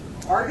know,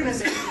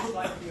 organizations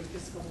like the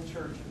Episcopal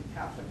Church and the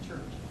Catholic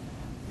Church,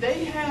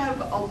 they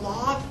have a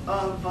lot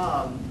of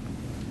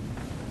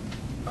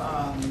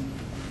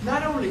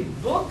not only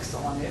books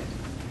on it,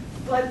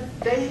 but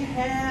they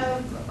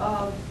have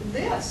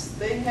lists.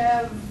 They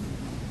have,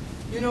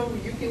 you know,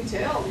 you can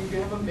tell, you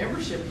have a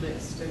membership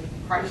list at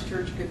Christ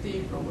Church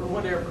Cathedral or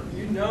whatever.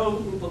 You know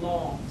who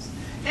belongs.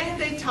 And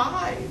they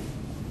tithe.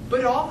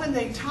 But often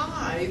they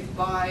tithe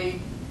by,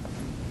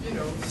 you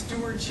know,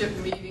 stewardship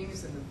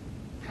meetings and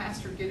the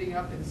pastor getting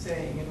up and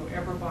saying, you know,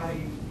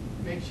 everybody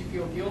makes you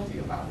feel guilty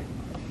about it.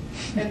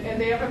 And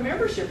they have a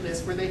membership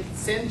list where they can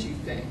send you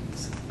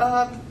things.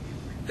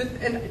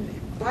 And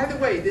by the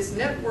way, this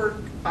network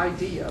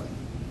idea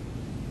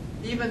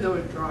even though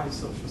it drives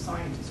social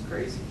scientists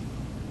crazy,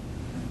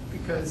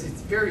 because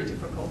it's very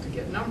difficult to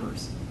get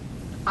numbers.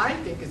 I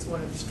think it's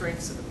one of the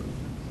strengths of the movement.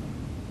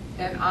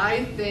 And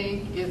I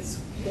think it's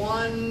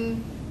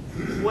one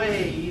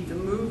way the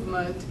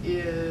movement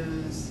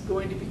is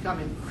going to become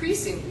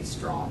increasingly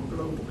strong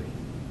globally.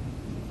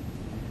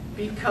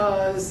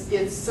 Because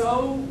it's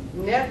so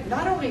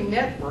not only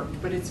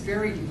networked, but it's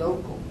very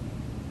local.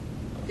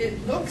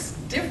 It looks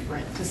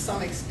different to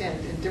some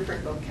extent in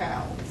different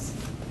locales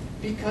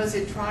because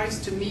it tries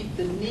to meet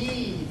the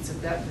needs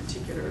of that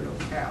particular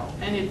locale.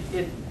 And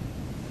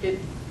it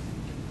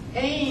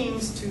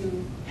aims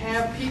to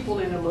have people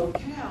in a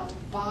locale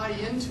buy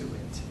into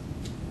it.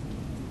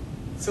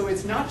 So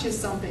it's not just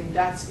something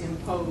that's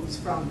imposed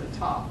from the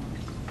top.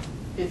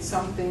 It's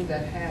something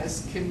that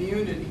has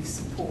community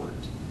support.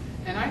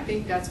 And I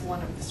think that's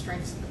one of the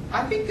strengths of it.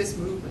 I think this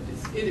movement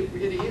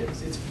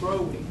it's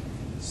growing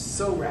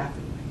so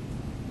rapidly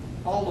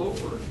all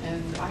over,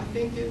 and I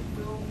think it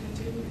will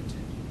continue to.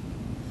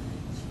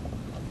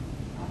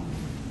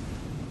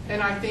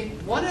 And I think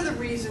one of the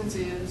reasons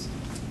is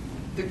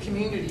the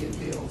community it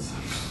builds.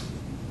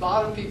 A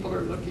lot of people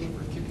are looking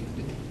for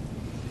community,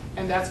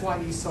 and that's why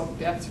these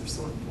self-bets are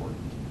so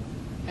important.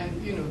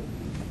 And you know,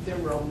 there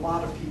were a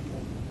lot of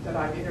people that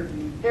I've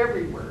interviewed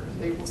everywhere, and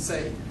they will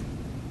say,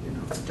 you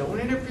know, don't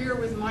interfere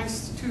with my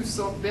 2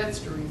 self-bets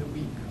during the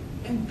week.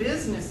 And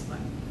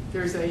businessmen,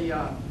 there's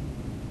a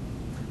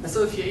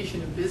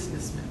association of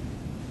businessmen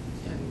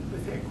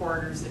with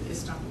headquarters in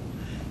Istanbul.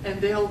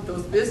 And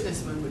those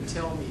businessmen would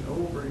tell me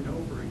over and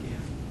over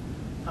again,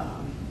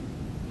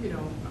 you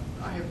know,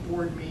 I have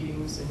board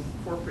meetings and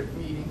corporate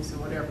meetings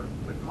and whatever,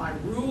 but my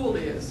rule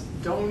is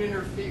don't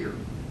interfere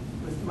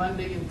with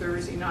Monday and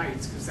Thursday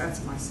nights because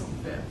that's my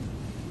self-bet.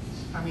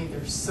 I mean,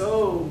 they're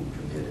so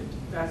committed.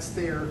 That's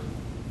their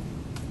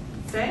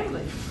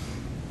family.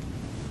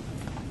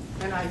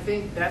 And I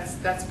think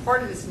that's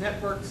part of this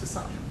network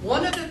society.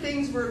 One of the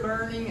things we're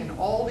learning in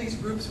all these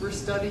groups we're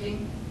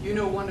studying, you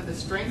know, one of the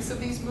strengths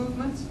of these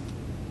movements?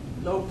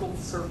 Local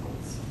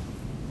circles.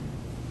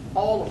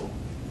 All of them.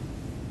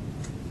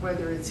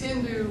 Whether it's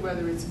Hindu,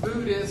 whether it's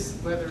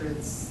Buddhist, whether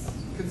it's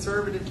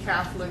conservative,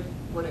 Catholic,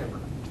 whatever.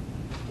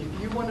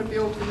 If you want to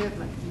build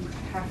commitment, you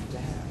have to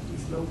have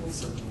these local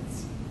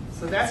circles.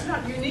 So that's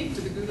not unique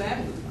to the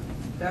Gulen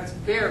movement. That's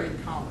very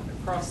common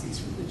across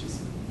these religious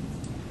movements.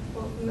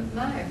 Well,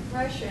 my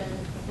impression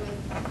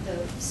with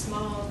the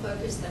small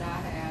focus that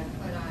I had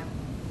when I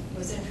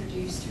was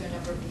introduced to a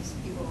number of these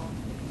people,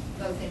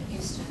 both in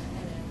Houston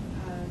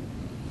and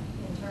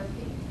in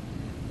Turkey,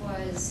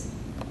 was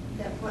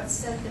that what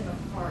set them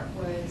apart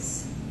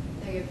was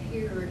they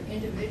appeared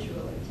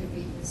individually to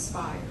be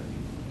inspired.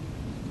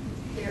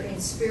 They're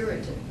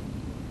inspirited.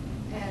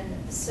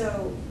 And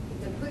so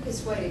the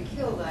quickest way to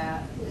kill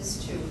that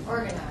is to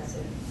organize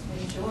it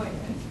and join it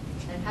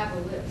and have a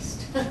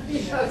list.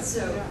 You know,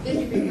 so then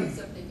you become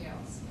something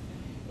else.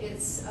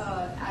 It's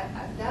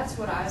that's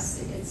what I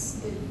see.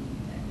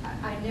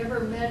 I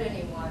never met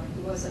anyone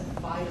who wasn't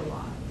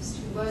vitalized,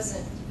 who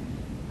wasn't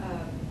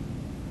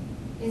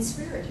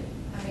inspirited.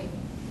 I mean,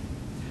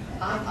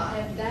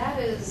 and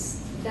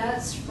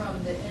that's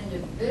from the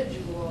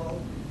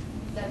individual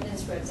that then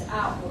spreads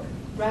outward,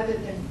 rather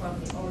than from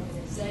the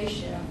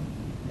organization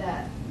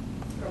that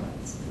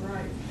promotes it.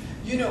 Right.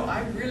 You know,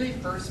 I really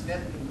first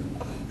met the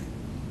movement,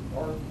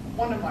 or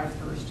one of my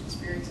first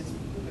experiences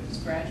with it as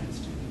graduate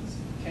students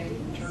came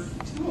from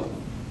Turkey, 2 of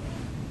them.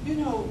 You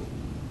know,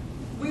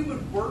 we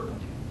would work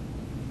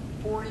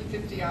 40,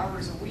 50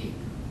 hours a week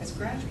as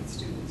graduate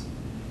students.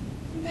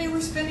 They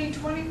were spending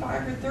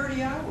 25 or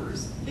 30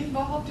 hours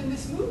involved in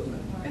this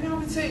movement. And I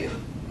would say,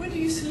 when do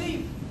you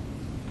sleep?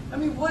 I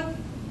mean,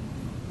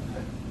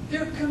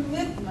 their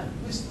commitment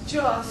was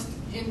just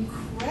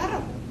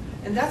incredible.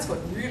 And that's what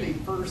really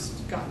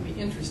first got me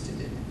interested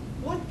in it.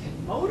 What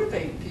can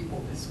motivate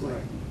people this way?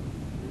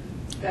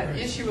 That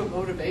issue of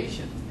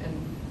motivation.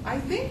 And I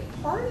think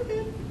part of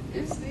it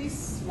is these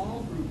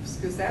small groups,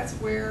 because that's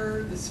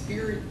where the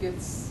spirit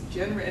gets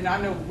generated. And I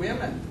know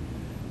women,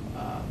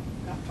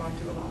 I've talked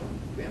to a lot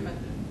of women,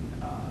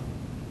 and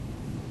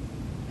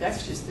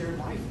that's just their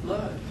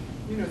lifeblood.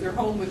 You know, they're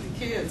home with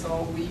the kids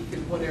all week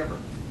and whatever.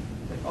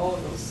 But all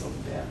of those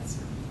self-bets,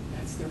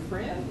 that's their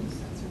friends,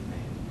 that's their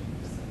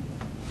families.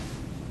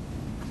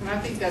 And I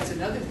think that's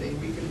another thing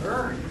we can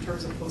learn in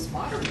terms of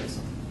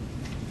postmodernism.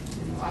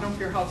 You know, I don't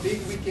care how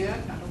big we get,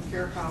 I don't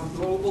care how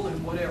global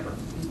and whatever.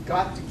 We've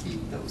got to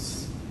keep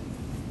those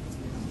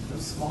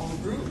small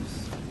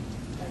groups,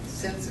 that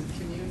sense of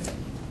community.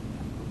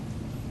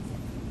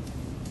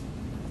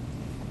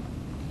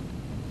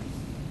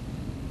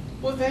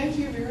 Well, thank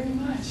you very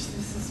much.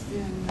 This has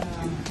been